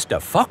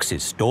 Mr.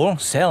 Fox's stall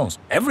sells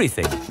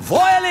everything.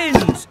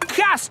 Violins,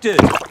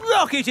 custard,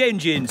 rocket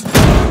engines.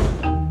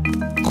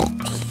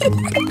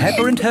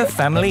 Peppa and her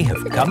family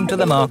have come to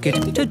the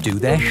market to do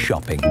their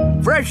shopping.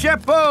 Fresh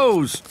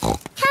apples!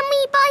 Can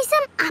we buy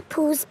some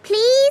apples,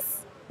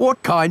 please?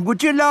 What kind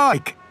would you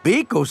like?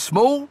 Big or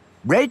small?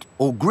 Red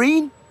or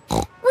green?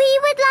 We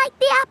would like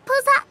the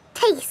apples that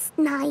taste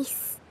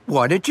nice.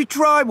 Why don't you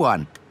try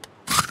one?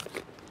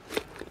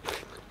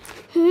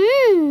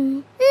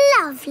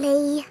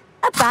 Lovely.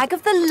 A bag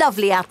of the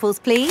lovely apples,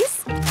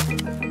 please.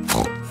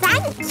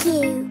 Thank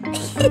you.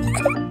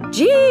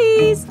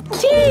 Cheese!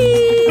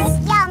 Cheese!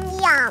 Yum,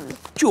 yum.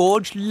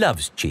 George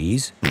loves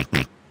cheese.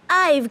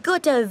 I've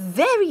got a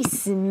very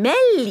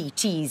smelly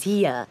cheese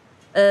here.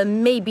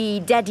 Maybe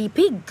Daddy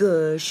Pig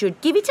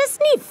should give it a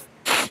sniff.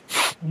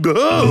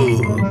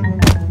 Oh!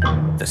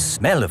 The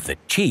smell of the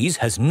cheese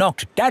has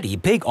knocked Daddy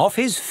Pig off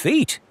his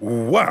feet.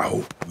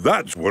 Wow,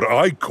 that's what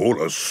I call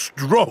a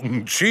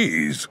strong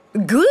cheese.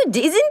 Good,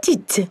 isn't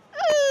it?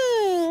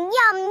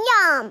 Yum,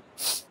 yum.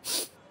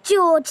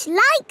 George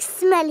likes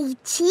smelly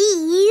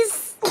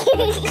cheese.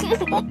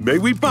 May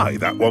we buy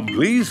that one,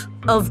 please?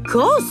 Of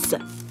course.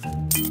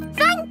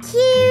 Thank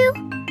you.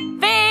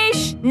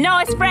 Fish!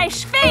 Nice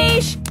fresh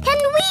fish! Can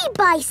we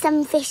buy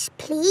some fish,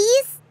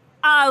 please?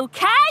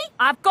 OK,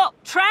 I've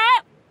got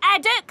trout,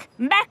 haddock,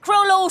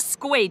 mackerel or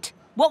squid.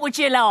 What would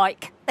you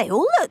like? They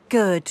all look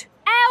good.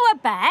 How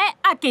about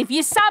I give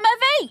you some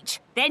of each?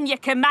 Then you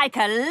can make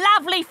a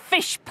lovely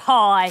fish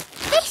pie.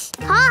 Fish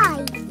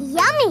pie.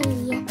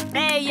 Yummy.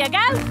 There you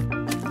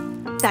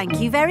go. Thank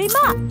you very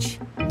much.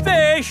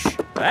 Fish,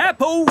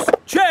 apples,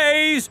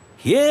 cheese.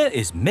 Here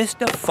is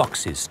Mr.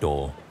 Fox's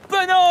stall.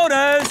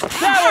 Bananas,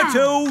 flower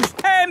tools,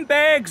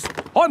 handbags.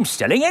 I'm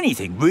selling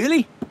anything,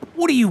 really.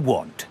 What do you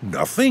want?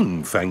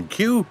 Nothing, thank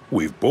you.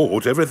 We've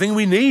bought everything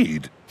we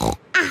need.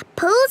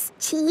 Apples,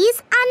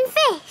 cheese and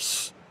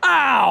fish.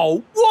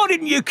 Ow! Why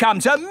didn't you come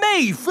to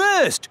me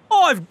first?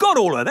 I've got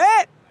all of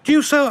that. Do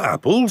you sell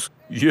apples?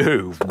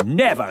 You've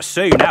never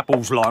seen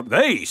apples like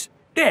these.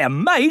 They're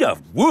made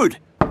of wood.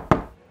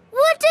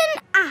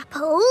 Wooden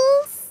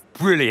apples?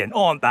 Brilliant,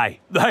 aren't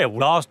they? They'll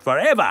last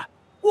forever.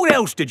 What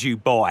else did you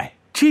buy?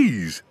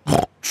 Cheese.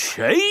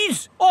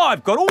 Cheese?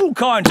 I've got all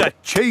kinds of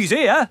cheese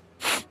here.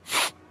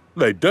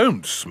 They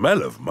don't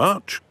smell of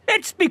much.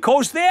 It's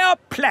because they're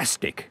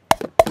plastic.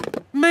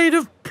 Made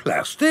of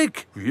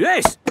plastic?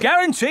 Yes,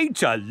 guaranteed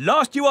to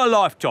last you a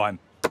lifetime.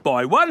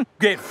 Buy one,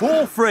 get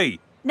 4 free.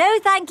 No,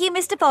 thank you,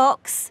 Mr.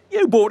 Fox.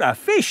 You bought a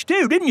fish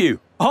too, didn't you?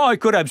 I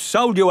could have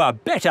sold you a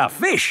better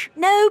fish.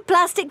 No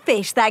plastic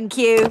fish, thank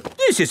you.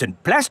 This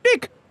isn't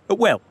plastic.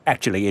 Well,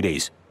 actually it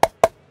is.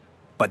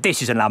 But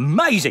this is an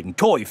amazing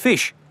toy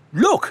fish.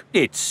 Look,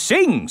 it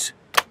sings.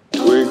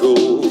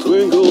 Twinkle,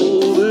 twinkle,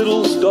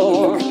 little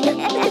star,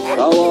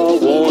 how I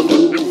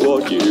wonder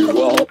what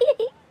you are.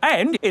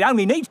 And it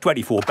only needs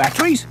 24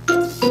 batteries.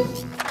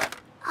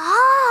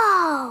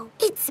 Oh,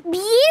 it's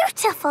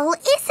beautiful,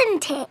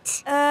 isn't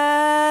it?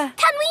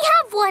 Can we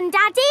have one,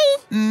 Daddy?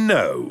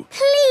 No.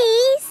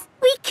 Please?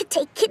 We could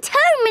take it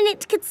home and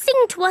it could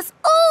sing to us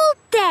all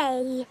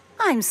day.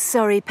 I'm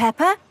sorry,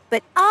 Peppa,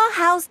 but our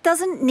house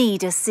doesn't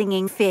need a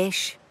singing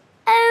fish.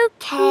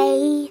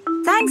 OK.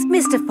 Thanks,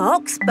 Mr.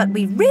 Fox, but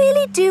we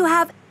really do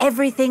have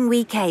everything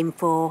we came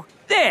for.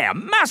 There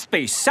must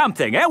be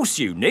something else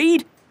you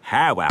need.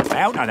 How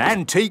about an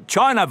antique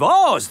china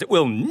vase that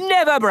will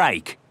never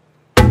break?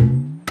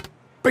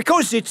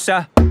 Because it's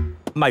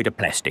made of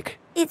plastic.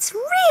 It's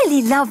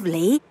really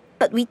lovely,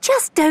 but we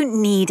just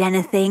don't need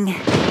anything.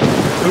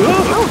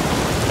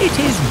 It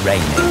is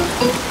raining.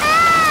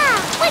 Ah!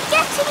 We're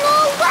getting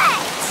all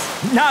wet!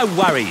 No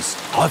worries.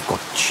 I've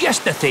got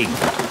just the thing.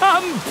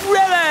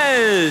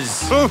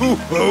 Umbrellas!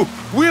 Oh,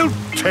 we'll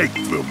take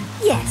them.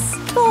 Yes,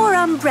 4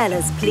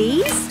 umbrellas,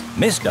 please.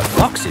 Mr.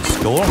 Fox's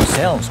stall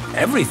sells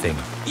everything.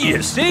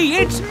 You see,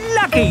 it's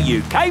lucky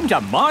you came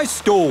to my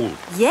stall.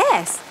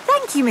 Yes,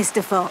 thank you,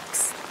 Mr.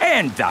 Fox.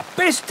 And the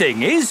best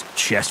thing is,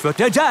 just for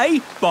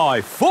today,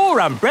 buy 4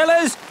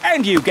 umbrellas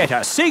and you get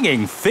a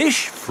singing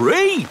fish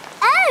free.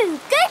 Oh,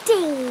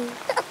 goody!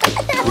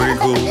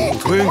 Twinkle,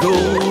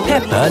 twinkle.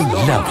 Peppa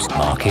loves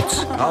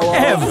markets.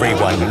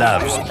 Everyone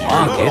loves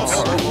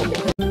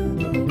markets.